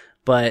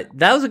 But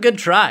that was a good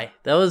try.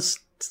 That was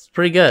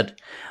pretty good.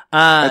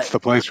 That's the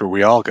place where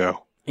we all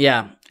go.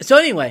 Yeah. So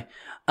anyway,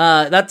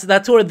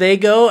 that's where they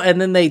go, and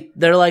then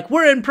they're like,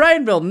 we're in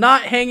Prineville,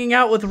 not hanging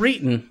out with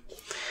Reetin,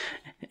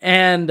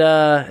 and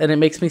it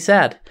makes me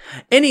sad.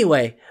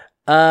 Anyway.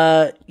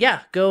 Go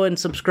and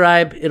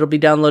subscribe. It'll be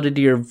downloaded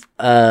to your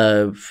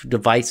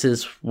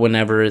devices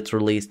whenever it's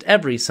released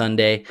every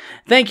Sunday.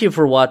 Thank you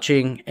for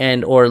watching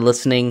or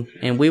listening,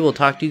 and we will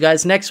talk to you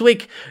guys next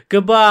week.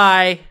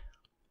 Goodbye.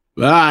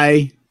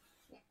 Bye.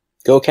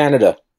 Go Canada.